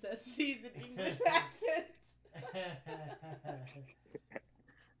Bare Necessities in English accents.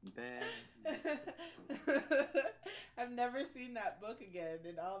 Man. I've never seen that book again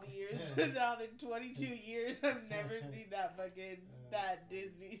in all the years. In all the 22 years, I've never seen that fucking that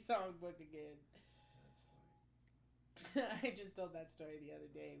Disney song book again. That's funny. I just told that story the other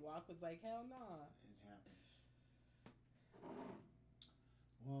day. Walk was like, hell nah. It happens.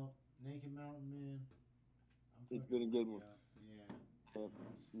 Well, Naked Mountain Man. It's been a good one. Yeah.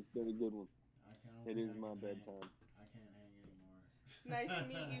 It's been a good one. It is my bedtime. I can't hang anymore. It's nice to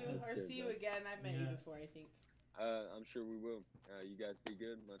meet you or see you again. I've met you before, I think. I'm sure we will. You guys be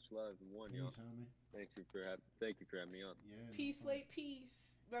good. Much love. One, y'all. Homie. Thank you for having me on. Yeah. Peace, late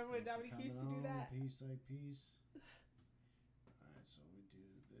peace. Remember when Dominic used to do that? Peace, like peace. Alright, so we do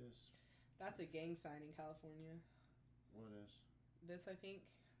this. That's a gang sign in California. What is? This, I think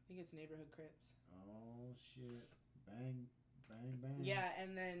it's neighborhood Crips. Oh shit! Bang, bang, bang. Yeah,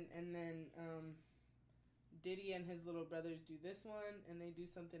 and then Diddy and his little brothers do this one, and they do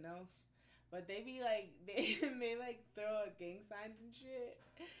something else. But they be like, they like throw up gang signs and shit.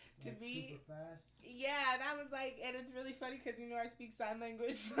 To like me, super fast. Yeah, and I was like, and it's really funny because I speak sign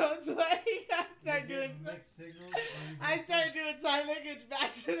language, so it's like I start doing mixed signals. I started doing sign language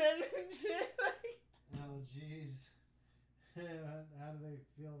back to them and shit. Like, oh jeez, how do they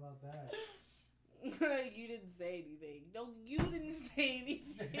feel about that? You didn't say anything. No, you didn't say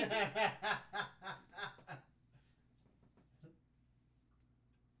anything.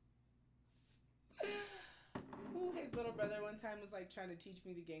 Ooh, his little brother one time was like trying to teach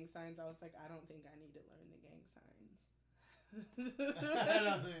me the gang signs. I was like, I don't think I need to learn the gang signs.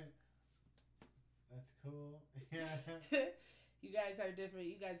 That's cool. Yeah. You guys are different.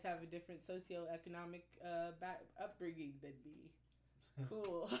 You guys have a different socioeconomic upbringing than me.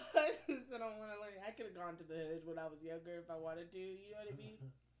 Cool. I just don't want to learn. I could have gone to the hood when I was younger if I wanted to. You know what I mean?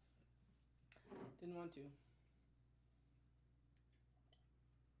 Didn't want to.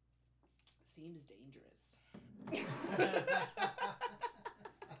 Seems dangerous.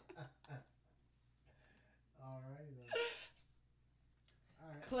 Alrighty then. All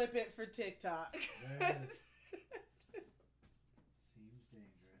right. Clip it for TikTok. There it is. Seems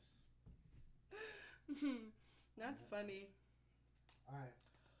dangerous. That's funny. Alright.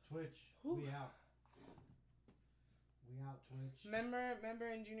 Twitch. Whew. We out. We out, Twitch. Remember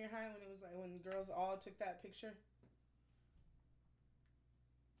in junior high when it was like when girls all took that picture?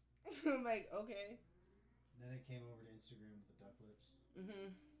 I'm like, okay. Then it came over to Instagram with the duck lips.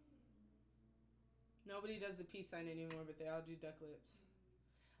 Mhm. Nobody does the peace sign anymore, but they all do duck lips.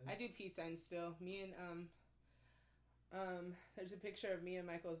 I do peace signs still. Me and there's a picture of me and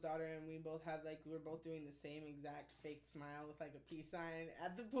Michael's daughter, and we both have we're both doing the same exact fake smile with like a peace sign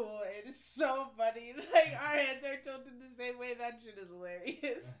at the pool. It is so funny. Like our heads are tilted the same way. That shit is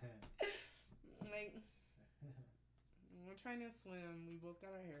hilarious. Like we're trying to swim. We both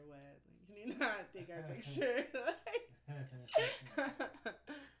got our hair wet. Like, can you not take our picture? I did Twitch just now.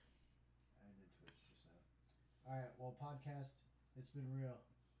 Alright, well, podcast, it's been real.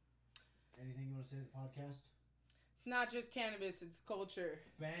 Anything you want to say to the podcast? It's not just cannabis, it's culture.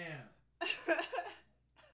 Bam!